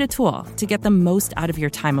 You need a tool to get the most out of your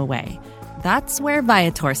time away. That's where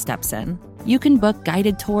Viator steps in. You can book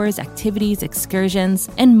guided tours, activities, excursions,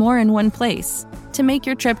 and more in one place to make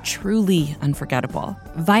your trip truly unforgettable.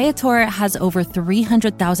 Viator has over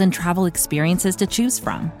 300,000 travel experiences to choose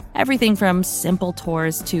from. Everything from simple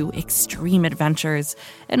tours to extreme adventures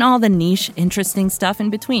and all the niche, interesting stuff in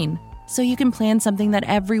between. so you can plan something that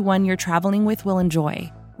everyone you're traveling with will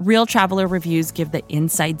enjoy. Real traveler reviews give the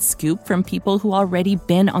inside scoop from people who already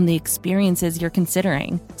been on the experiences you're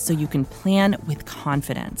considering, so you can plan with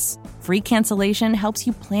confidence. Free cancellation helps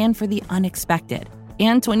you plan for the unexpected.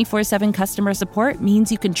 And 24/7 customer support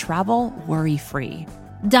means you can travel worry-free.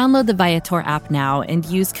 Download the Viator app now and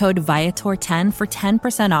use code Viator10 for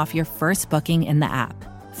 10% off your first booking in the app.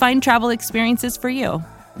 Find travel experiences for you.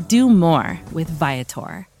 Do more with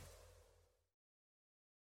Viator.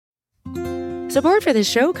 Support for this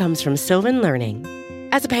show comes from Sylvan Learning.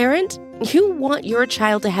 As a parent, you want your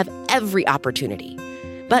child to have every opportunity,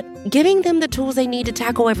 but giving them the tools they need to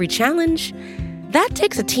tackle every challenge, that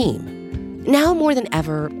takes a team. Now more than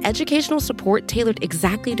ever, educational support tailored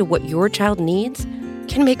exactly to what your child needs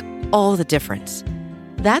can make all the difference.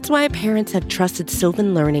 That's why parents have trusted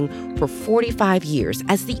Sylvan Learning for 45 years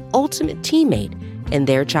as the ultimate teammate in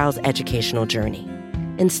their child's educational journey,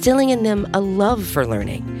 instilling in them a love for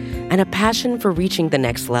learning and a passion for reaching the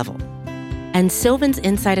next level. And Sylvan's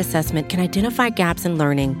Insight Assessment can identify gaps in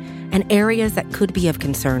learning and areas that could be of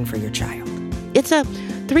concern for your child. It's a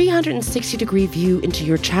 360-degree view into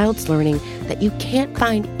your child's learning that you can't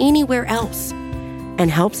find anywhere else, and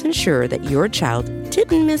helps ensure that your child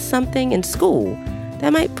didn't miss something in school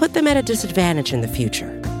that might put them at a disadvantage in the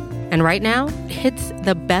future. And right now, it's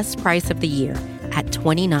the best price of the year at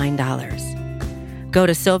 $29. Go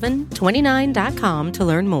to sylvan29.com to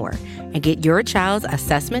learn more and get your child's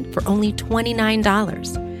assessment for only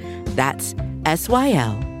 $29. That's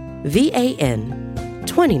SYLVAN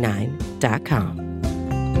 29.com.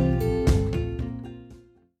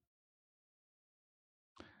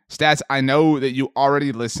 Stats, I know that you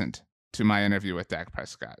already listened to my interview with Dak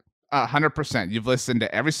Prescott. 100%. You've listened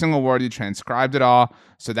to every single word. You transcribed it all.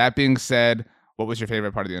 So that being said, what was your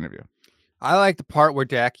favorite part of the interview? I like the part where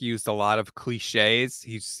Dak used a lot of cliches.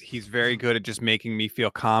 He's very good at just making me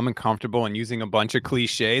feel calm and comfortable and using a bunch of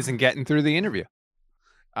cliches and getting through the interview.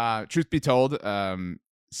 Truth be told,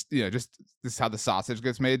 just this is how the sausage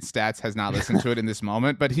gets made. Stats has not listened to it in this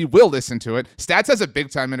moment, but he will listen to it. Stats has a big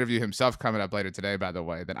time interview himself coming up later today, by the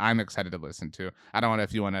way, that I'm excited to listen to. I don't know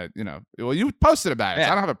if you want to, well, you posted about it. Yeah.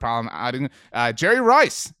 So I don't have a problem adding Jerry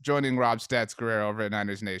Rice joining Rob Stats' career over at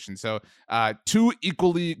Niners Nation. So two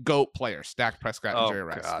equally GOAT players, Dak Prescott and Jerry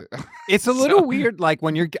Rice. It's a little weird. Like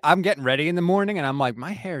when I'm getting ready in the morning and I'm like,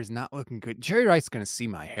 my hair is not looking good. Jerry Rice is going to see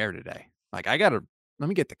my hair today. Like let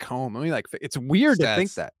me get the comb. It's weird to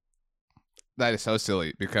think that. That is so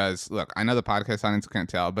silly because look, I know the podcast audience can't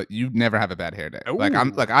tell, but you never have a bad hair day. Ooh. I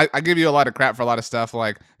give you a lot of crap for a lot of stuff.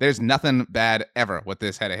 Like there's nothing bad ever with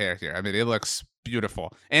this head of hair here. I mean, it looks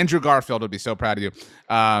beautiful. Andrew Garfield would be so proud of you.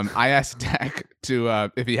 I asked Dak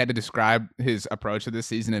to if he had to describe his approach to this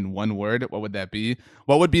season in one word, what would that be?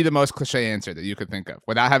 What would be the most cliche answer that you could think of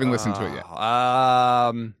without having listened to it yet?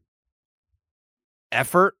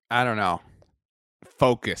 Effort. I don't know.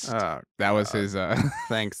 Focused. That was his.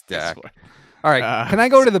 Thanks, Dak. All right. Can I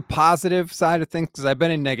go to the positive side of things? Because I've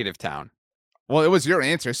been in negative town. Well, it was your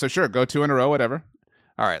answer. So sure, go 2 in a row, whatever.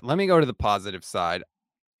 All right. Let me go to the positive side.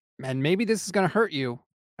 And maybe this is going to hurt you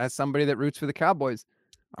as somebody that roots for the Cowboys.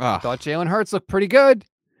 I thought Jalen Hurts looked pretty good.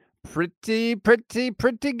 Pretty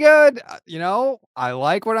good. I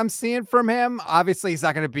like what I'm seeing from him. Obviously, he's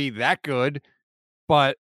not going to be that good,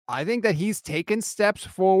 but I think that he's taken steps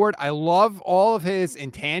forward. I love all of his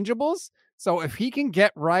intangibles. So if he can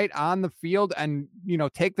get right on the field and,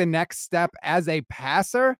 take the next step as a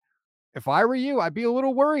passer, if I were you, I'd be a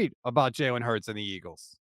little worried about Jalen Hurts and the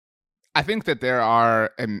Eagles. I think that there are,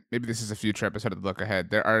 and maybe this is a future episode of the Look Ahead,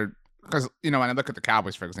 there are, because, when I look at the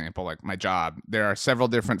Cowboys, for example, like my job, there are several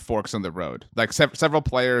different forks in the road, like several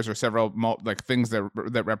players or several things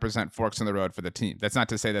that represent forks in the road for the team. That's not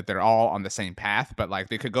to say that they're all on the same path, but like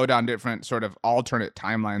they could go down different sort of alternate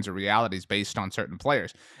timelines or realities based on certain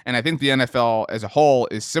players. And I think the NFL as a whole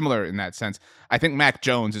is similar in that sense. I think Mac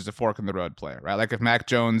Jones is a fork in the road player, right? Like if Mac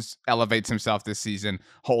Jones elevates himself this season,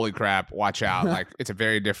 holy crap, watch out. Like it's a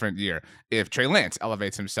very different year. If Trey Lance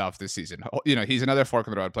elevates himself this season, he's another fork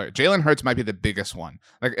in the road player. Jalen Hurts might be the biggest one.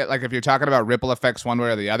 Like if you're talking about ripple effects one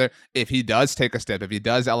way or the other, if he does take a step, if he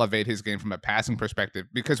does elevate his game from a passing perspective,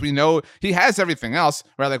 because we know he has everything else,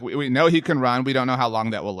 right? Like we know he can run. We don't know how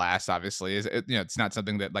long that will last, obviously. It's not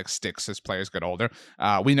something that like sticks as players get older.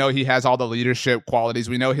 We know he has all the leadership qualities.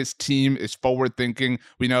 We know his team is forward thinking.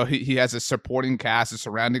 We know he has a supporting cast, a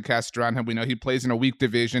surrounding cast around him. We know he plays in a weak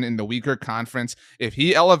division, in the weaker conference. If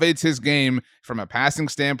he elevates his game from a passing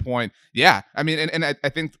standpoint, yeah. I mean, and I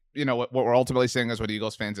think, what we're ultimately saying is what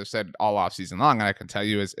Eagles fans have said all off season long. And I can tell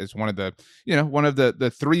you is one of the,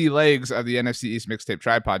 the three legs of the NFC East mixtape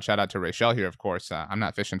tripod. Shout out to Rachel here, of course. I'm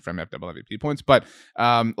not fishing for MVP points, but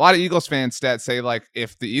a lot of Eagles fans stats say like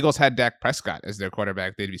if the Eagles had Dak Prescott as their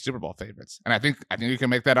quarterback, they'd be Super Bowl favorites. And I think you can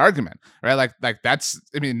make that argument, right? Like that's,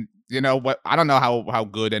 I mean, what, I don't know how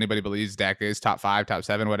good anybody believes Dak is, top 5, top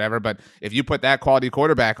 7, whatever. But if you put that quality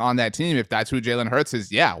quarterback on that team, if that's who Jalen Hurts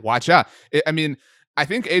is, yeah, watch out. I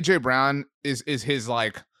think AJ Brown is his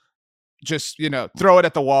like, just throw it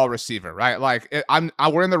at the wall receiver, right? Like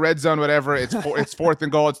we're in the red zone, whatever. It's 4th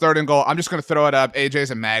and goal, it's 3rd and goal. I'm just gonna throw it up.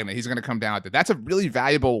 AJ's a magnet. He's gonna come down with it. That's a really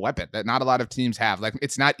valuable weapon that not a lot of teams have. Like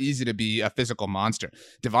it's not easy to be a physical monster.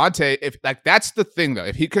 Devontae, if like that's the thing though,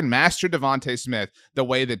 if he can master Devontae Smith the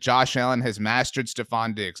way that Josh Allen has mastered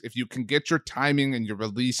Stephon Diggs, if you can get your timing and your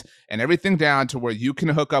release and everything down to where you can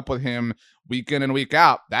hook up with him week in and week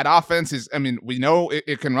out, that offense is, we know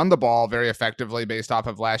it can run the ball very effectively based off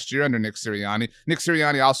of last year under Nick Sirianni. Nick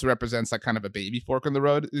Sirianni also represents like kind of a baby fork in the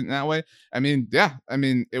road in that way.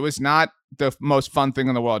 It was not the most fun thing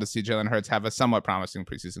in the world to see Jalen Hurts have a somewhat promising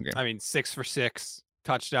preseason game. 6 for 6,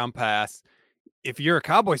 touchdown pass. If you're a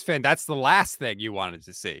Cowboys fan, that's the last thing you wanted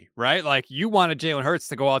to see, right? Like you wanted Jalen Hurts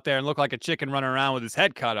to go out there and look like a chicken running around with his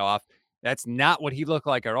head cut off. That's not what he looked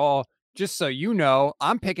like at all. Just so you know,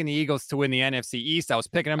 I'm picking the Eagles to win the NFC East. I was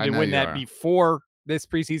picking them to win that before this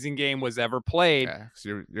preseason game was ever played. Yeah,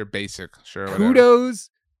 so you're basic. Sure. Kudos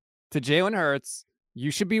to Jalen Hurts.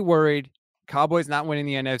 You should be worried. Cowboys not winning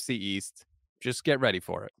the NFC East. Just get ready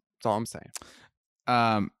for it. That's all I'm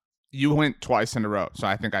saying. You went twice in a row, so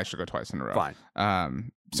I think I should go twice in a row.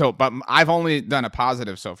 Fine. But I've only done a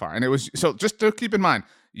positive so far, and it was so. Just to keep in mind,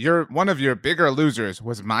 one of your bigger losers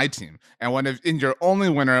was my team, and your only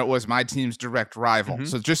winner was my team's direct rival. Mm-hmm.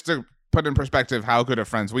 So just to put in perspective how good of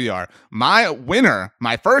friends we are, my winner,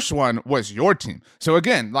 my first one, was your team. So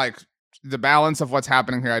again, like the balance of what's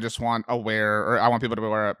happening here, I just want I want people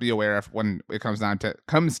to be aware of when it comes down to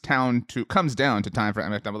time for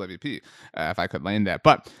MFW MVP, if I could lane that.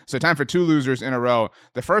 But so time for 2 losers in a row.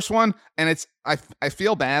 The first one, and it's I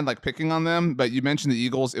feel bad like picking on them, but you mentioned the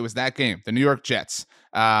Eagles. It was that game, the New York Jets.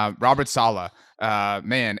 Robert Saleh,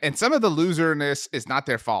 man, and some of the loserness is not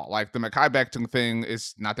their fault. Like the Mekhi Becton thing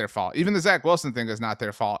is not their fault. Even the Zach Wilson thing is not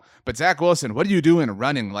their fault. But Zach Wilson, what are you doing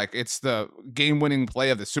running? Like it's the game-winning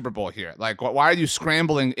play of the Super Bowl here. Like why are you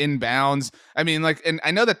scrambling inbounds? And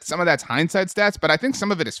I know that some of that's hindsight stats, but I think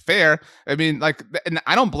some of it is fair. And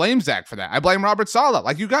I don't blame Zach for that. I blame Robert Saleh.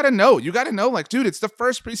 Like you got to know, like, dude, it's the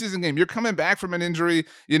first preseason game. You're coming back from an injury,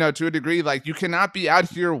 to a degree. Like you cannot be out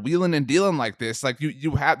here wheeling and dealing like this. Like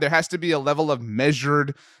there has to be a level of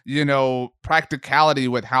measured, practicality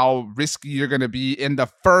with how risky you're going to be in the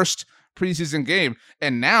first preseason game.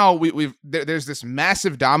 And now there's this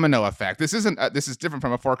massive domino effect. This is different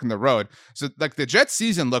from a fork in the road. So like the Jets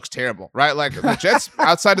season looks terrible, right? Like the Jets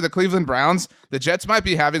outside of the Cleveland Browns, the Jets might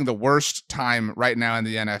be having the worst time right now in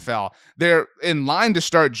the NFL. They're in line to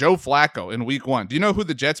start Joe Flacco in week 1. Do you know who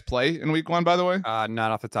the Jets play in week 1, by the way?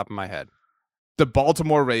 Not off the top of my head. The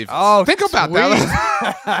Baltimore Ravens. Oh, think about that.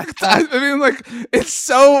 It's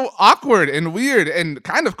so awkward and weird and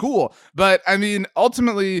kind of cool. But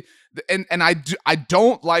ultimately, and I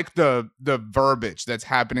don't like the verbiage that's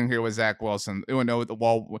happening here with Zach Wilson. We're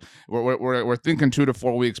thinking 2 to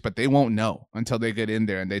 4 weeks, but they won't know until they get in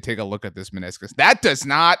there and they take a look at this meniscus. That does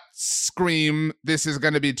not scream this is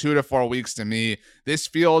going to be 2 to 4 weeks to me. This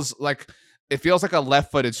feels like a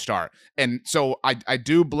left-footed start, and so I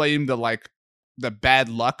do blame the bad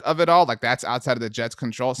luck of it all. Like that's outside of the Jets'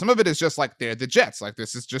 control. Some of it is just like they're the Jets. Like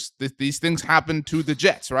this is just these things happen to the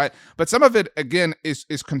Jets, right? But some of it again is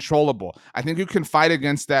controllable. I think you can fight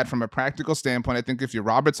against that from a practical standpoint. I think if you're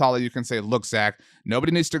Robert Saleh, you can say, look, Zach,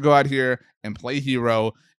 nobody needs to go out here and play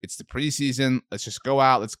hero. It's the preseason. Let's just go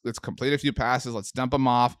out. Let's complete a few passes. Let's dump them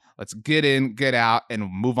off. Let's get in, get out, and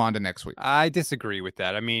move on to next week. I disagree with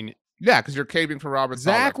that. Yeah, because you're caving for Robert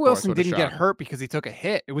Saleh. Zach Wilson didn't get hurt because he took a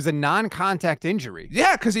hit. It was a non-contact injury.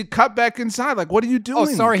 Yeah, because he cut back inside. Like, what are you doing? Oh,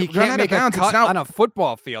 sorry, he can't make a cut on a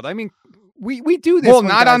football field. We do this. Well,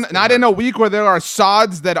 not in a week where there are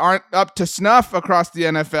sods that aren't up to snuff across the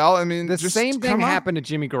NFL. The same thing happened to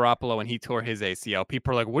Jimmy Garoppolo when he tore his ACL.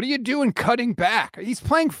 People are like, "What are you doing cutting back?" He's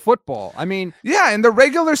playing football. Yeah, in the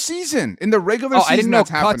regular season. I didn't know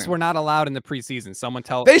cuts were not allowed in the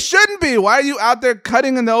preseason. They shouldn't be. Why are you out there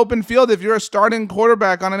cutting in the open field if you're a starting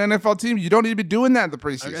quarterback on an NFL team? You don't need to be doing that in the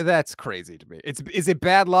preseason. That's crazy to me. Is it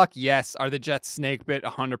bad luck? Yes. Are the Jets snake bit?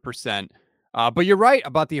 100%. But you're right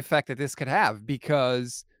about the effect that this could have,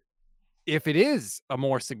 because if it is a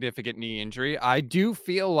more significant knee injury, I do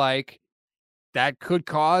feel like that could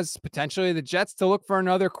cause potentially the Jets to look for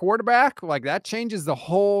another quarterback. Like, that changes the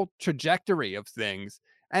whole trajectory of things.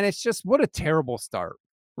 And it's just, what a terrible start,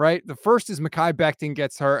 right? The first is Mekhi Becton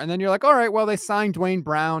gets hurt, and then you're like, all right, well, they signed Dwayne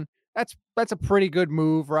Brown. That's a pretty good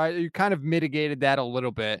move, right? You kind of mitigated that a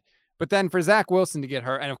little bit. But then for Zach Wilson to get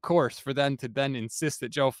hurt, and of course for them to then insist that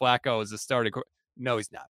Joe Flacco is a starting, no,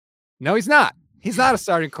 he's not. No, he's not. He's not a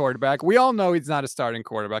starting quarterback. We all know he's not a starting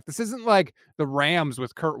quarterback. This isn't like the Rams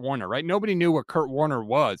with Kurt Warner, right? Nobody knew what Kurt Warner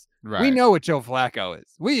was. Right. We know what Joe Flacco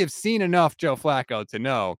is. We have seen enough Joe Flacco to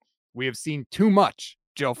know we have seen too much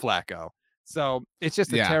Joe Flacco. So it's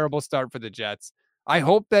just a terrible start for the Jets. I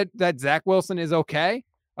hope that Zach Wilson is okay.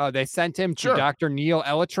 They sent him to Dr. Neil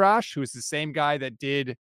Elatrash, who is the same guy that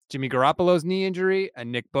did Jimmy Garoppolo's knee injury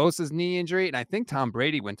and Nick Bosa's knee injury. And I think Tom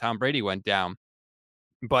Brady when Tom Brady went down.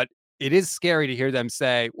 But it is scary to hear them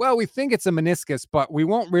say, well, we think it's a meniscus, but we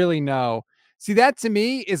won't really know. See, that to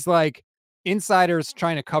me is like insiders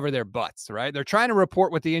trying to cover their butts, right? They're trying to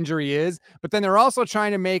report what the injury is, but then they're also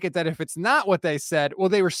trying to make it that if it's not what they said, well,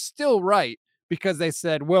 they were still right because they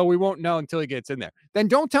said, well, we won't know until he gets in there. Then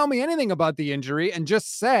don't tell me anything about the injury and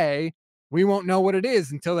just say we won't know what it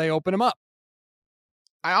is until they open him up.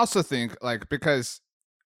 I also think, like, because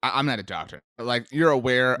I'm not a doctor, but like, you're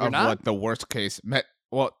aware of what the worst case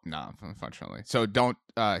well, no, unfortunately. So don't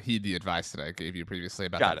heed the advice that I gave you previously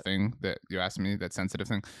about that thing that you asked me, that sensitive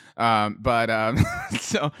thing. Like,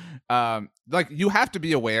 you have to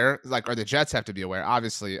be aware, like, or the Jets have to be aware,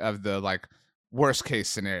 obviously, of the like worst case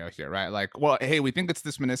scenario here, right? Like, well, hey, we think it's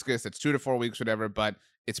this meniscus, it's 2 to 4 weeks, whatever, but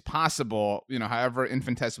it's possible, however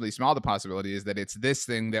infinitesimally small the possibility is, that it's this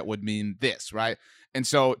thing that would mean this, right? And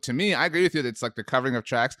so to me, I agree with you that it's like the covering of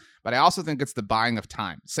tracks, but I also think it's the buying of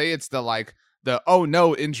time. Say it's the oh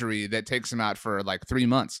no injury that takes him out for like 3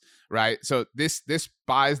 months, right? So this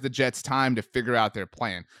buys the Jets time to figure out their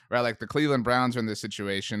plan, right? Like the Cleveland Browns are in this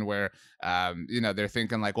situation where, they're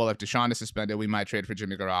thinking like, well, if Deshaun is suspended, we might trade for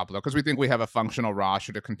Jimmy Garoppolo because we think we have a functional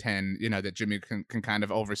roster to contend, that Jimmy can kind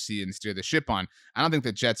of oversee and steer the ship on. I don't think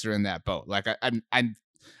the Jets are in that boat. Like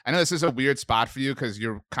I know this is a weird spot for you because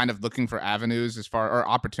you're kind of looking for avenues or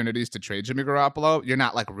opportunities to trade Jimmy Garoppolo. You're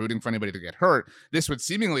not like rooting for anybody to get hurt. This would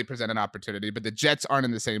seemingly present an opportunity, but the Jets aren't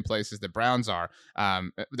in the same place as the Browns are.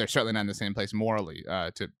 They're certainly not in the same place morally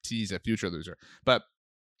to tease a future loser. But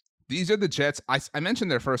these are the Jets. I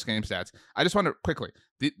mentioned their first game stats. I just want to quickly.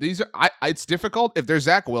 These are. It's difficult if they're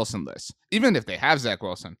Zach Wilson lists. Even if they have Zach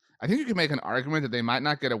Wilson, I think you can make an argument that they might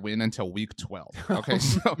not get a win until week 12. Okay,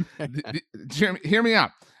 so hear me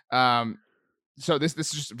out. So this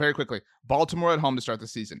is just very quickly. Baltimore at home to start the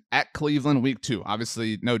season. At Cleveland, week 2.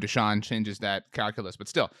 Obviously, no Deshaun changes that calculus, but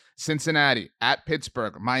still. Cincinnati, at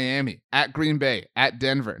Pittsburgh, Miami, at Green Bay, at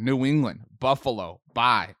Denver, New England, Buffalo,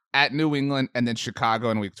 bye, at New England, and then Chicago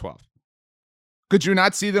in week 12. Could you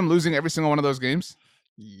not see them losing every single one of those games?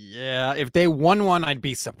 Yeah, if they won one, I'd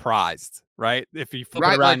be surprised, right? If you flip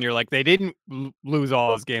it around, and you're like, they didn't lose all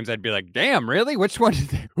those games, I'd be like, damn, really? Which one?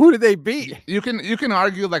 Who did they beat? You can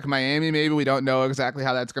argue like Miami, maybe we don't know exactly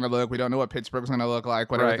how that's going to look. We don't know what Pittsburgh's going to look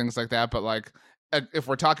like, whatever, things like that. But like, if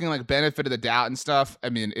we're talking like benefit of the doubt and stuff, I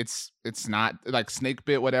mean, it's not like snake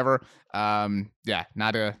bit, whatever. Yeah,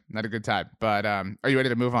 not a good time. But are you ready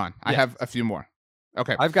to move on? Yes. I have a few more.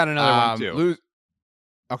 Okay, I've got another one too.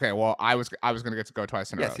 Okay, well, I was gonna get to go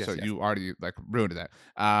twice in a row, so you already like ruined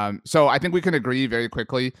that. So I think we can agree very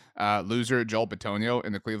quickly. Loser Joel Bitonio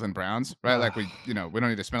in the Cleveland Browns, right? Like we don't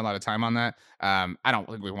need to spend a lot of time on that. I don't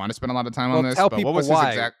think we want to spend a lot of time on this. Tell but people what was why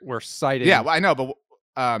his exact? We're citing. Yeah, well, I know, but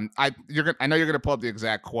I know you're gonna pull up the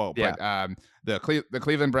exact quote, but the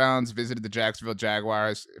Cleveland Browns visited the Jacksonville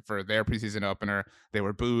Jaguars for their preseason opener. They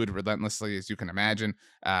were booed relentlessly, as you can imagine.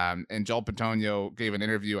 And Joel Bitonio gave an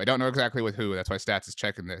interview. I don't know exactly with who. That's why Stats is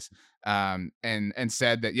checking this. And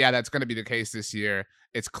said that that's going to be the case this year.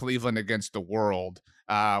 It's Cleveland against the world,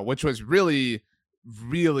 which was really,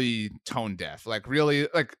 really tone deaf. Like, really,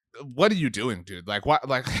 like, what are you doing, dude? Like, what?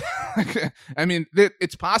 Like, I mean,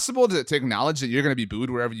 it's possible to acknowledge that you're going to be booed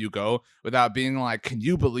wherever you go without being like, can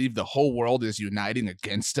you believe the whole world is uniting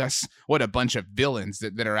against us? What a bunch of villains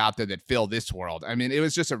that are out there that fill this world. I mean, it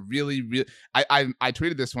was just a really, really. I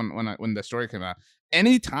tweeted this when the story came out.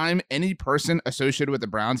 Anytime any person associated with the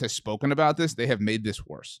Browns has spoken about this, they have made this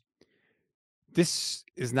worse. This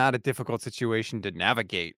is not a difficult situation to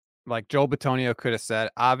navigate. Like Joel Bitonio could have said,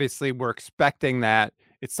 obviously, we're expecting that.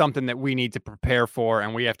 It's something that we need to prepare for,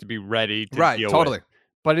 and we have to be ready to deal with.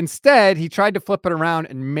 But instead, he tried to flip it around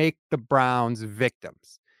and make the Browns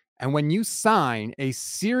victims. And when you sign a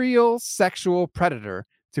serial sexual predator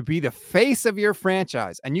to be the face of your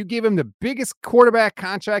franchise, and you give him the biggest quarterback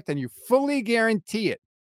contract, and you fully guarantee it,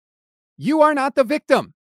 You are not the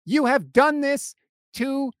victim. You have done this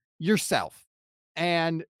to yourself.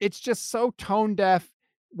 And it's just so tone deaf.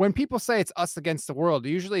 When people say it's us against the world,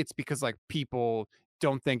 usually it's because like people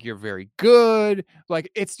don't think you're very good.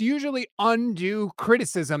 Like it's usually undue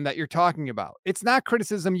criticism that you're talking about. It's not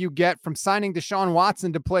criticism you get from signing Deshaun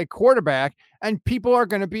Watson to play quarterback, and people are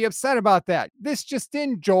going to be upset about that. This just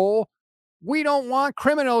in, Joel. We don't want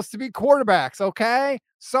criminals to be quarterbacks, okay?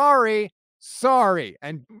 Sorry.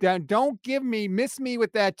 And don't miss me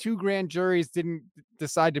with that 2 grand juries didn't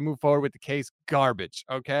decide to move forward with the case. Garbage,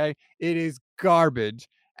 okay? It is garbage.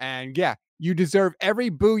 And yeah, you deserve every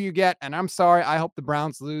boo you get. And I'm sorry. I hope the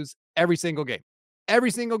Browns lose every single game,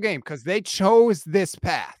 because they chose this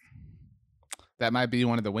path. That might be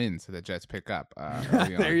one of the wins that the Jets pick up.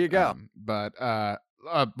 There you go.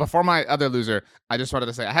 Before my other loser, I just wanted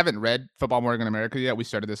to say I haven't read Football Morning in America yet. We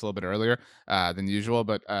started this a little bit earlier than usual,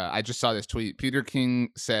 but I just saw this tweet. Peter King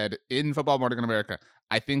said in Football Morning in America,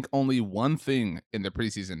 I think only one thing in the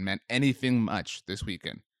preseason meant anything much this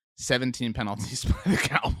weekend. 17 penalties by the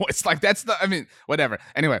Cowboys. Like whatever.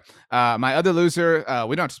 Anyway, my other loser,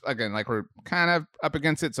 we don't, again, like we're kind of up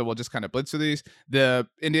against it, so we'll just kind of blitz through these. The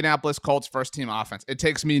Indianapolis Colts first team offense. It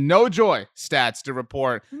takes me no joy, stats, to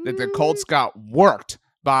report that the Colts got worked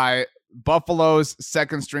by Buffalo's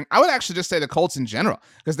second string. I would actually just say the Colts in general,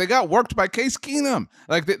 because they got worked by Case Keenum.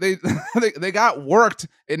 Like they got worked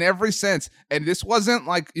in every sense. And this wasn't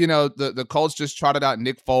like, the Colts just trotted out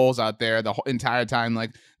Nick Foles out there the whole entire time.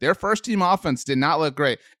 Like their first team offense did not look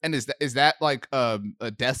great. And is that like a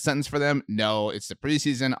death sentence for them? No, it's the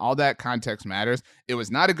preseason. All that context matters. It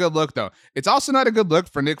was not a good look though. It's also not a good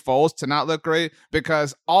look for Nick Foles to not look great,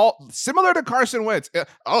 because all similar to Carson Wentz.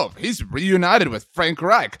 He's reunited with Frank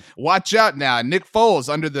Reich. Watch out now. Nick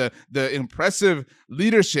Foles under the impressive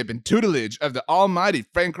leadership and tutelage of the almighty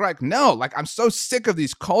Frank Reich. No, like I'm so sick of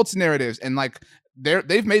these Colts narratives, and like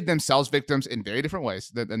they've made themselves victims in very different ways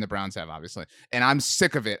than the Browns have, obviously. And I'm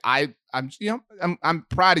sick of it. I'm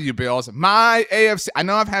proud of you, Bills. My AFC. I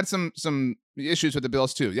know I've had some issues with the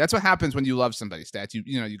Bills too. That's what happens when you love somebody, Stats.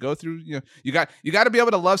 You go through, you got to be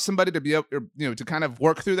able to love somebody to be able, to kind of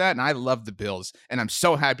work through that. And I love the Bills, and I'm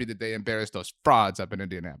so happy that they embarrassed those frauds up in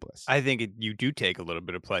Indianapolis. I think you do take a little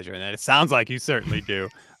bit of pleasure in that. It sounds like you certainly do.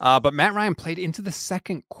 But Matt Ryan played into the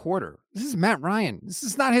second quarter. This is Matt Ryan. This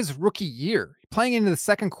is not his rookie year. Playing into the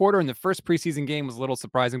second quarter in the first preseason game was a little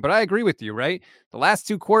surprising, but I agree with you, right? The last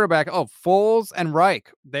two Foles and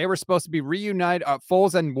Reich, they were supposed to be reunited.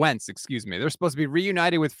 Foles and Wentz, excuse me. They're supposed to be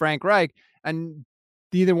reunited with Frank Reich, and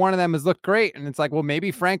neither one of them has looked great. And it's like, well, maybe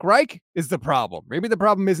Frank Reich is the problem. Maybe the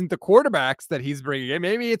problem isn't the quarterbacks that he's bringing in.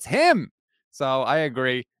 Maybe it's him. So I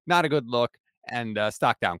agree. Not a good look. And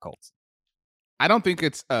stock down, Colts. I don't think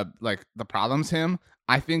it's like the problem's him.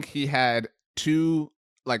 I think he had two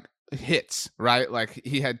hits, right? Like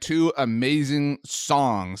he had two amazing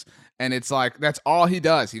songs, and it's like that's all he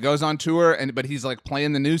does. He goes on tour, but he's like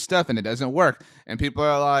playing the new stuff, and it doesn't work. And people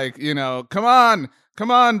are like, come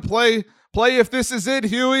on, play If This Is It,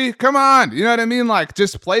 Huey. Come on, you know what I mean? Like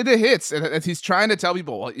just play the hits. And he's trying to tell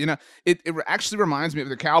people, well, it actually reminds me of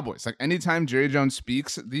the Cowboys. Like anytime Jerry Jones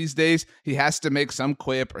speaks these days, he has to make some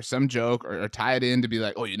quip or some joke or tie it in to be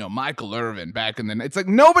like, Michael Irvin back in the night. It's like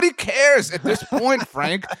nobody cares at this point,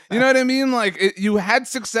 Frank. You know what I mean? Like you had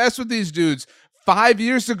success with these dudes 5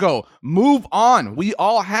 years ago. Move on. We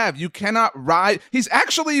all have. You cannot ride. He's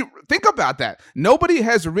actually, think about that. Nobody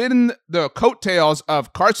has ridden the coattails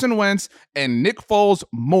of Carson Wentz and Nick Foles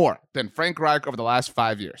more than Frank Reich over the last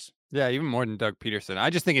 5 years. Yeah, even more than Doug Peterson. I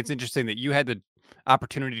just think it's interesting that you had the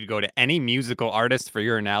opportunity to go to any musical artist for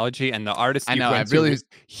your analogy, and the artist was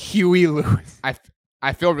Huey Lewis.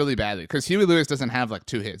 I feel really badly because Huey Lewis doesn't have like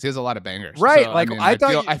two hits. He has a lot of bangers. Right. So, like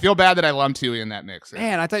I feel bad that I lumped Huey in that mix.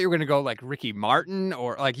 Man, I thought you were going to go like Ricky Martin,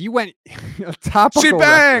 or like you went topical.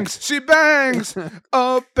 She bangs.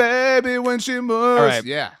 Oh, baby, when she moves. All right.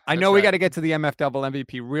 Yeah. I know we got to get to the MF double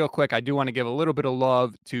MVP real quick. I do want to give a little bit of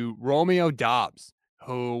love to Romeo Doubs,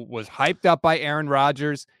 who was hyped up by Aaron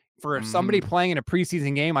Rodgers. For somebody playing in a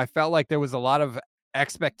preseason game, I felt like there was a lot of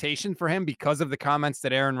expectation for him because of the comments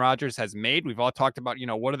that Aaron Rodgers has made. We've all talked about,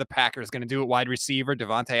 what are the Packers going to do at wide receiver?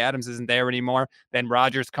 Devontae Adams isn't there anymore. Then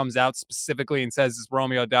Rodgers comes out specifically and says this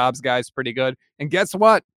Romeo Doubs guy's pretty good. And guess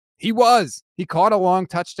what? He caught a long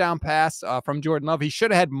touchdown pass from Jordan Love. He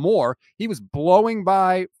should have had more. He was blowing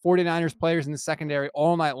by 49ers players in the secondary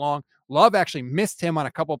all night long. Love actually missed him on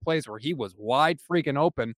a couple of plays where he was wide freaking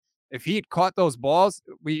open. If he had caught those balls,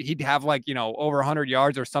 he'd have over 100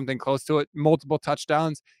 yards or something close to it, multiple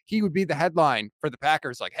touchdowns. He would be the headline for the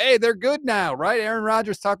Packers. Like, hey, they're good now, right? Aaron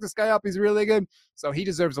Rodgers talked this guy up. He's really good. So he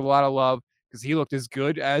deserves a lot of love. because he looked as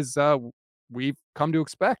good as we've come to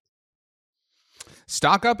expect.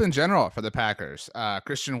 Stock up in general for the Packers.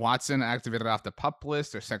 Christian Watson activated off the PUP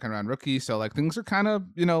list, their second-round rookie. So, like, things are kind of,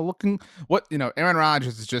 looking Aaron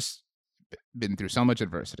Rodgers has just been through so much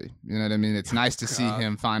adversity. You know what I mean? It's nice to see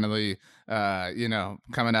him finally,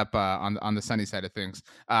 coming up on the sunny side of things.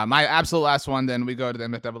 My absolute last one, then we go to the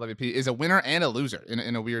MVP, is a winner and a loser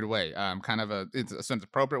in a weird way. It's an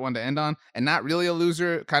appropriate one to end on, and not really a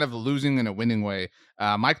loser, kind of losing in a winning way.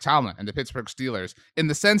 Mike Tomlin and the Pittsburgh Steelers, in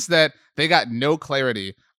the sense that they got no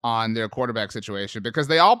clarity on their quarterback situation because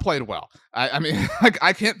they all played well. I mean, like,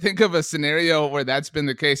 I can't think of a scenario where that's been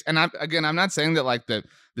the case. And I'm not saying that like the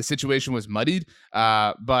situation was muddied,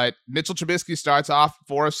 but Mitchell Trubisky starts off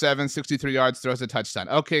 4 of 7, 63 yards, throws a touchdown.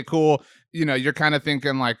 Okay, cool. You're kind of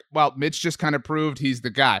thinking like, well, Mitch just kind of proved he's the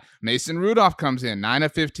guy. Mason Rudolph comes in 9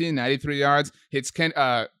 of 15, 93 yards, hits Kenny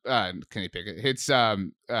Pickett, hits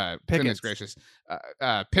Pickens. Goodness gracious.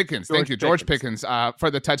 Pickens, thank you, George Pickens, for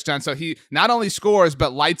the touchdown. So he not only scores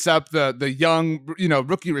but lights up the young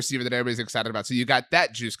rookie receiver that everybody's excited about. So you got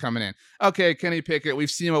that juice coming in. Okay, Kenny Pickett,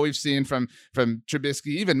 we've seen what we've seen from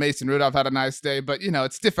Trubisky. Even Mason Rudolph had a nice day, but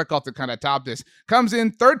it's difficult to kind of top this. Comes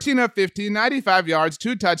in 13 of 15, 95 yards,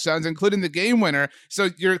 2 touchdowns, including the game winner. So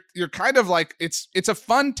you're kind of like, it's a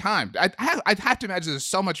fun time. I'd have to imagine it's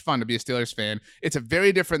so much fun to be a Steelers fan. It's a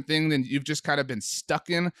very different thing than you've just kind of been stuck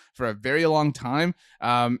in for a very long time.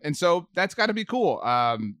 And so that's got to be cool.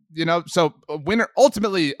 So a winner,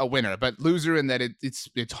 ultimately a winner, but loser in that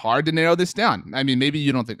it's hard to narrow this down. I mean, maybe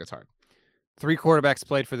you don't think it's hard. 3 quarterbacks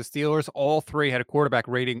played for the Steelers. All 3 had a quarterback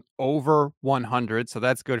rating over 100. So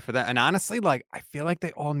that's good for that. And honestly, like, I feel like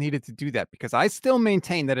they all needed to do that because I still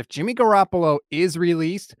maintain that if Jimmy Garoppolo is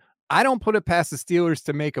released, I don't put it past the Steelers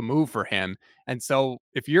to make a move for him. And so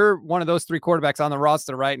if you're one of those 3 quarterbacks on the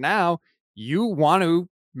roster right now, you want to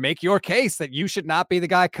make your case that you should not be the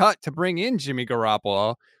guy cut to bring in Jimmy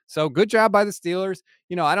Garoppolo. So good job by the Steelers.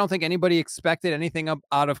 I don't think anybody expected anything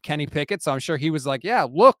out of Kenny Pickett. So I'm sure he was like, yeah,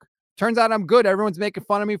 look, turns out I'm good. Everyone's making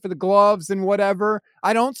fun of me for the gloves and whatever.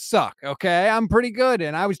 I don't suck. Okay. I'm pretty good.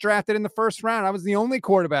 And I was drafted in the first round. I was the only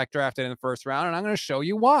quarterback drafted in the first round. And I'm going to show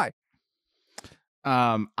you why.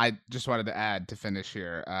 I just wanted to add to finish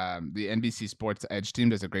here. The NBC Sports Edge team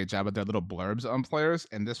does a great job with their little blurbs on players,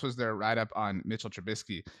 and this was their write-up on Mitchell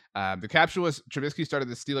Trubisky. The caption was, Trubisky started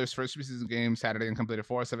the Steelers' first preseason game Saturday and completed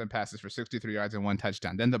 4 of 7 passes for 63 yards and 1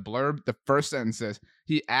 touchdown. Then the blurb, the first sentence says,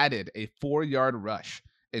 he added a 4-yard rush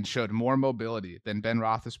and showed more mobility than Ben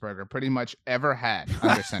Roethlisberger pretty much ever had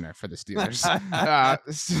under center for the Steelers.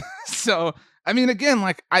 So, I mean, again,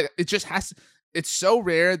 like, it just has... It's so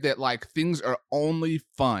rare that like things are only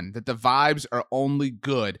fun, that the vibes are only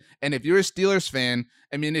good. And if you're a Steelers fan,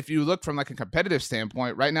 I mean, if you look from like a competitive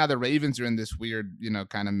standpoint, right now the Ravens are in this weird,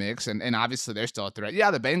 kind of mix. And obviously they're still a threat.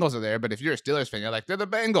 Yeah, the Bengals are there. But if you're a Steelers fan, you're like, they're the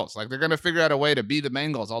Bengals. Like, they're going to figure out a way to be the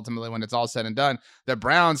Bengals ultimately when it's all said and done. The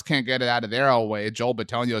Browns can't get it out of their own way. Joel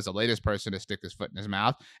Bitonio is the latest person to stick his foot in his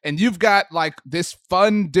mouth. And you've got like this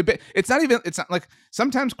fun debate. It's not like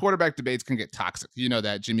sometimes quarterback debates can get toxic. You know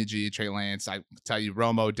that, Jimmy G, Trey Lance, I tell you,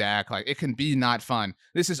 Romo, Dak, like, it can be not fun.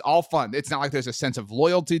 This is all fun. It's not like there's a sense of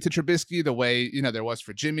loyalty to Trubisky the way, there was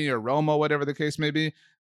for Jimmy or Romo, whatever the case may be.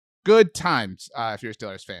 Good times if you're a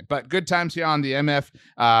Steelers fan, but good times here on the MF.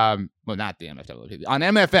 Well, not the MF on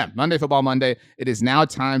MFM, Monday Football Monday. It is now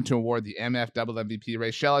time to award the MF double MVP.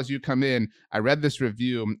 Rachel, as you come in, I read this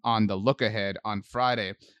review on the Look Ahead on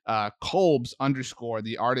Friday. Kolbs _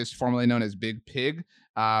 the artist formerly known as Big Pig,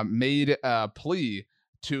 made a plea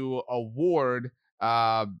to award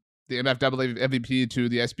the MF double MVP to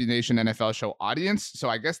the SB Nation NFL show audience. So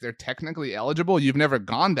I guess they're technically eligible. You've never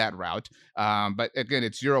gone that route. But again,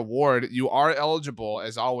 it's your award. You are eligible,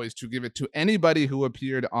 as always, to give it to anybody who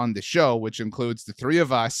appeared on the show, which includes the 3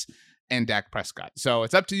 of us and Dak Prescott. So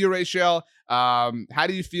it's up to you, Rachel. How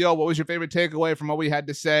do you feel? What was your favorite takeaway from what we had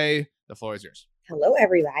to say? The floor is yours. Hello,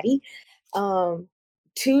 everybody.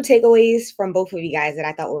 2 takeaways from both of you guys that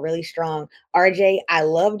I thought were really strong. RJ, I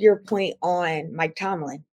loved your point on Mike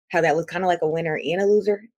Tomlin, how that was kind of like a winner and a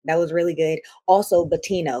loser. That was really good. Also,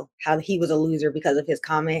 Bettino, how he was a loser because of his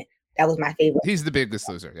comment. That was my favorite. He's the biggest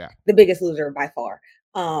loser, yeah. The biggest loser by far.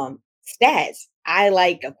 Stats. I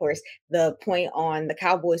liked, of course, the point on the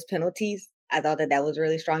Cowboys penalties. I thought that was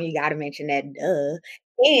really strong. You got to mention that, duh.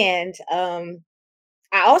 And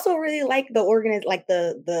I also really like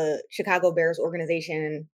the Chicago Bears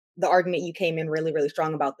organization. The argument you came in really, really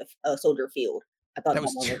strong about the Soldier Field. I thought that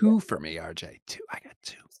was 2 for me, RJ. 2. I got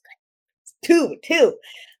 2. 2.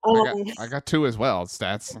 I got 2 as well.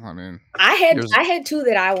 Stats. I mean, I had 2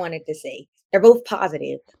 that I wanted to say. They're both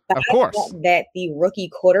positive. But Of I course. thought that the rookie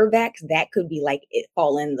quarterbacks, that could be like it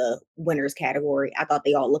fall in the winners category. I thought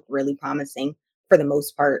they all looked really promising for the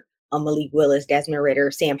most part. Malik Willis, Desmond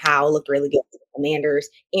Ridder, Sam Howell looked really good for the Commanders,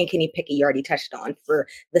 and Kenny Pickett you already touched on for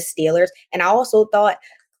the Steelers. And I also thought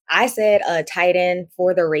I said a tight end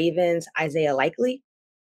for the Ravens, Isaiah Likely.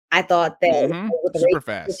 I thought that with the super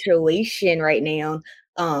fast situation right now,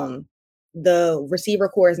 the receiver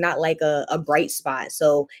core is not like a bright spot.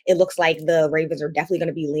 So it looks like the Ravens are definitely going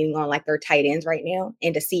to be leaning on like their tight ends right now.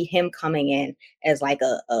 And to see him coming in as like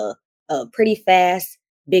a pretty fast,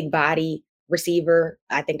 big body receiver,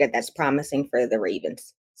 I think that that's promising for the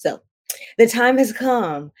Ravens. So the time has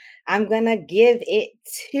come. I'm going to give it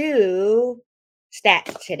to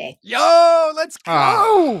Stats today. Yo, let's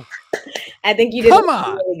go. I think you did a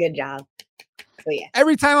really good job. So, yeah.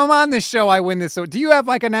 Every time I'm on this show, I win this. So do you have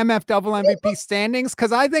like an MF double MVP standings?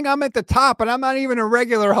 Because I think I'm at the top and I'm not even a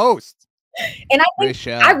regular host. And I think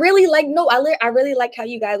I really like how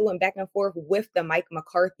you guys went back and forth with the Mike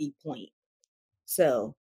McCarthy point.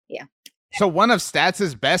 So, yeah. So one of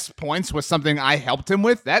Stats' best points was something I helped him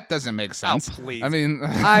with? That doesn't make sense. Oh, please. I mean,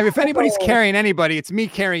 if anybody's carrying anybody, it's me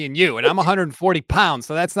carrying you. And I'm 140 pounds,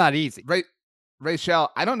 so that's not easy. Right. Rachel,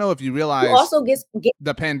 I don't know if you realize. You also get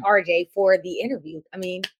the pen RJ for the interview. I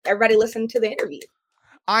mean, everybody listened to the interview.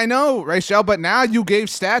 I know, Rachel, but now you gave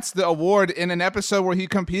Stats the award in an episode where he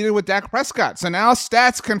competed with Dak Prescott. So now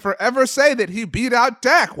Stats can forever say that he beat out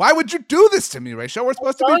Dak. Why would you do this to me, Rachel? We're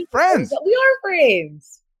supposed to be friends. We are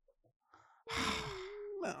friends.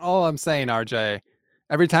 All I'm saying, RJ,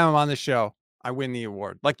 every time I'm on the show, I win the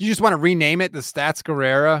award. Like, you just want to rename it the Stats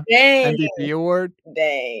Guerrera MVP award?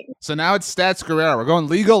 Dang. So now it's Stats Guerrera. We're going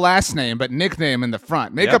legal last name, but nickname in the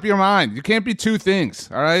front. Make up your mind. You can't be two things,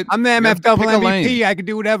 all right? I'm the MF double MVP. I can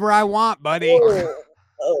do whatever I want, buddy.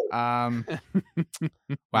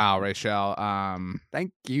 Wow, Rachel.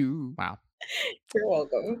 Thank you. Wow. You're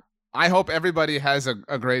welcome. I hope everybody has a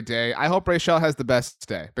great day. I hope Rachel has the best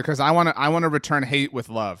day because I want to return hate with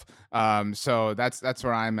love. So that's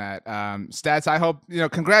where I'm at. Stats, I hope,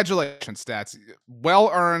 congratulations, Stats. Well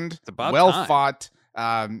earned, well fought.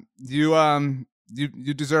 You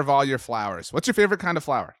deserve all your flowers. What's your favorite kind of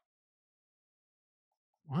flower?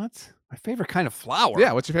 What? My favorite kind of flower?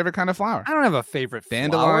 Yeah, what's your favorite kind of flower? I don't have a favorite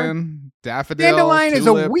Dandelion, daffodil, Dandelion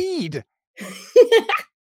tulip. is a weed.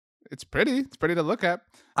 It's pretty. It's pretty to look at.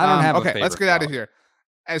 I don't have. Okay, let's get out of here.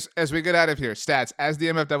 As we get out of here, Stats, as the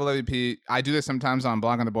MFW MVP, I do this sometimes on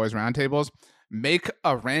Blog on the Boys roundtables. Make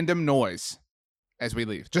a random noise as we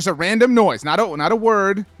leave. Just a random noise, not a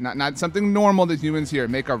word, not something normal that humans hear.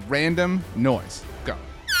 Make a random noise. Go.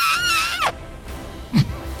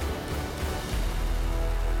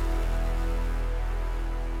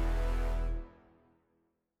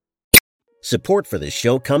 Support for this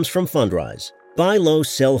show comes from Fundrise. Buy low,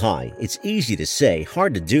 sell high. It's easy to say,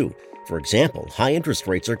 hard to do. For example, high interest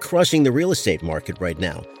rates are crushing the real estate market right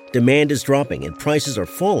now. Demand is dropping and prices are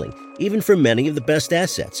falling, even for many of the best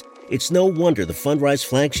assets. It's no wonder the Fundrise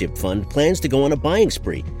Flagship Fund plans to go on a buying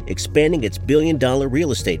spree, expanding its billion-dollar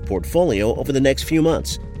real estate portfolio over the next few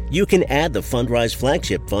months. You can add the Fundrise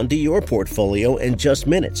Flagship Fund to your portfolio in just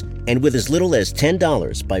minutes, and with as little as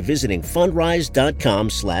 $10 by visiting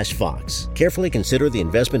fundrise.com/Fox. Carefully consider the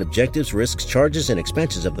investment objectives, risks, charges, and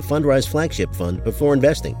expenses of the Fundrise Flagship Fund before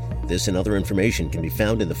investing. This and other information can be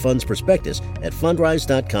found in the fund's prospectus at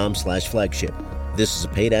fundrise.com/flagship. This is a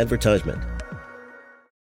paid advertisement.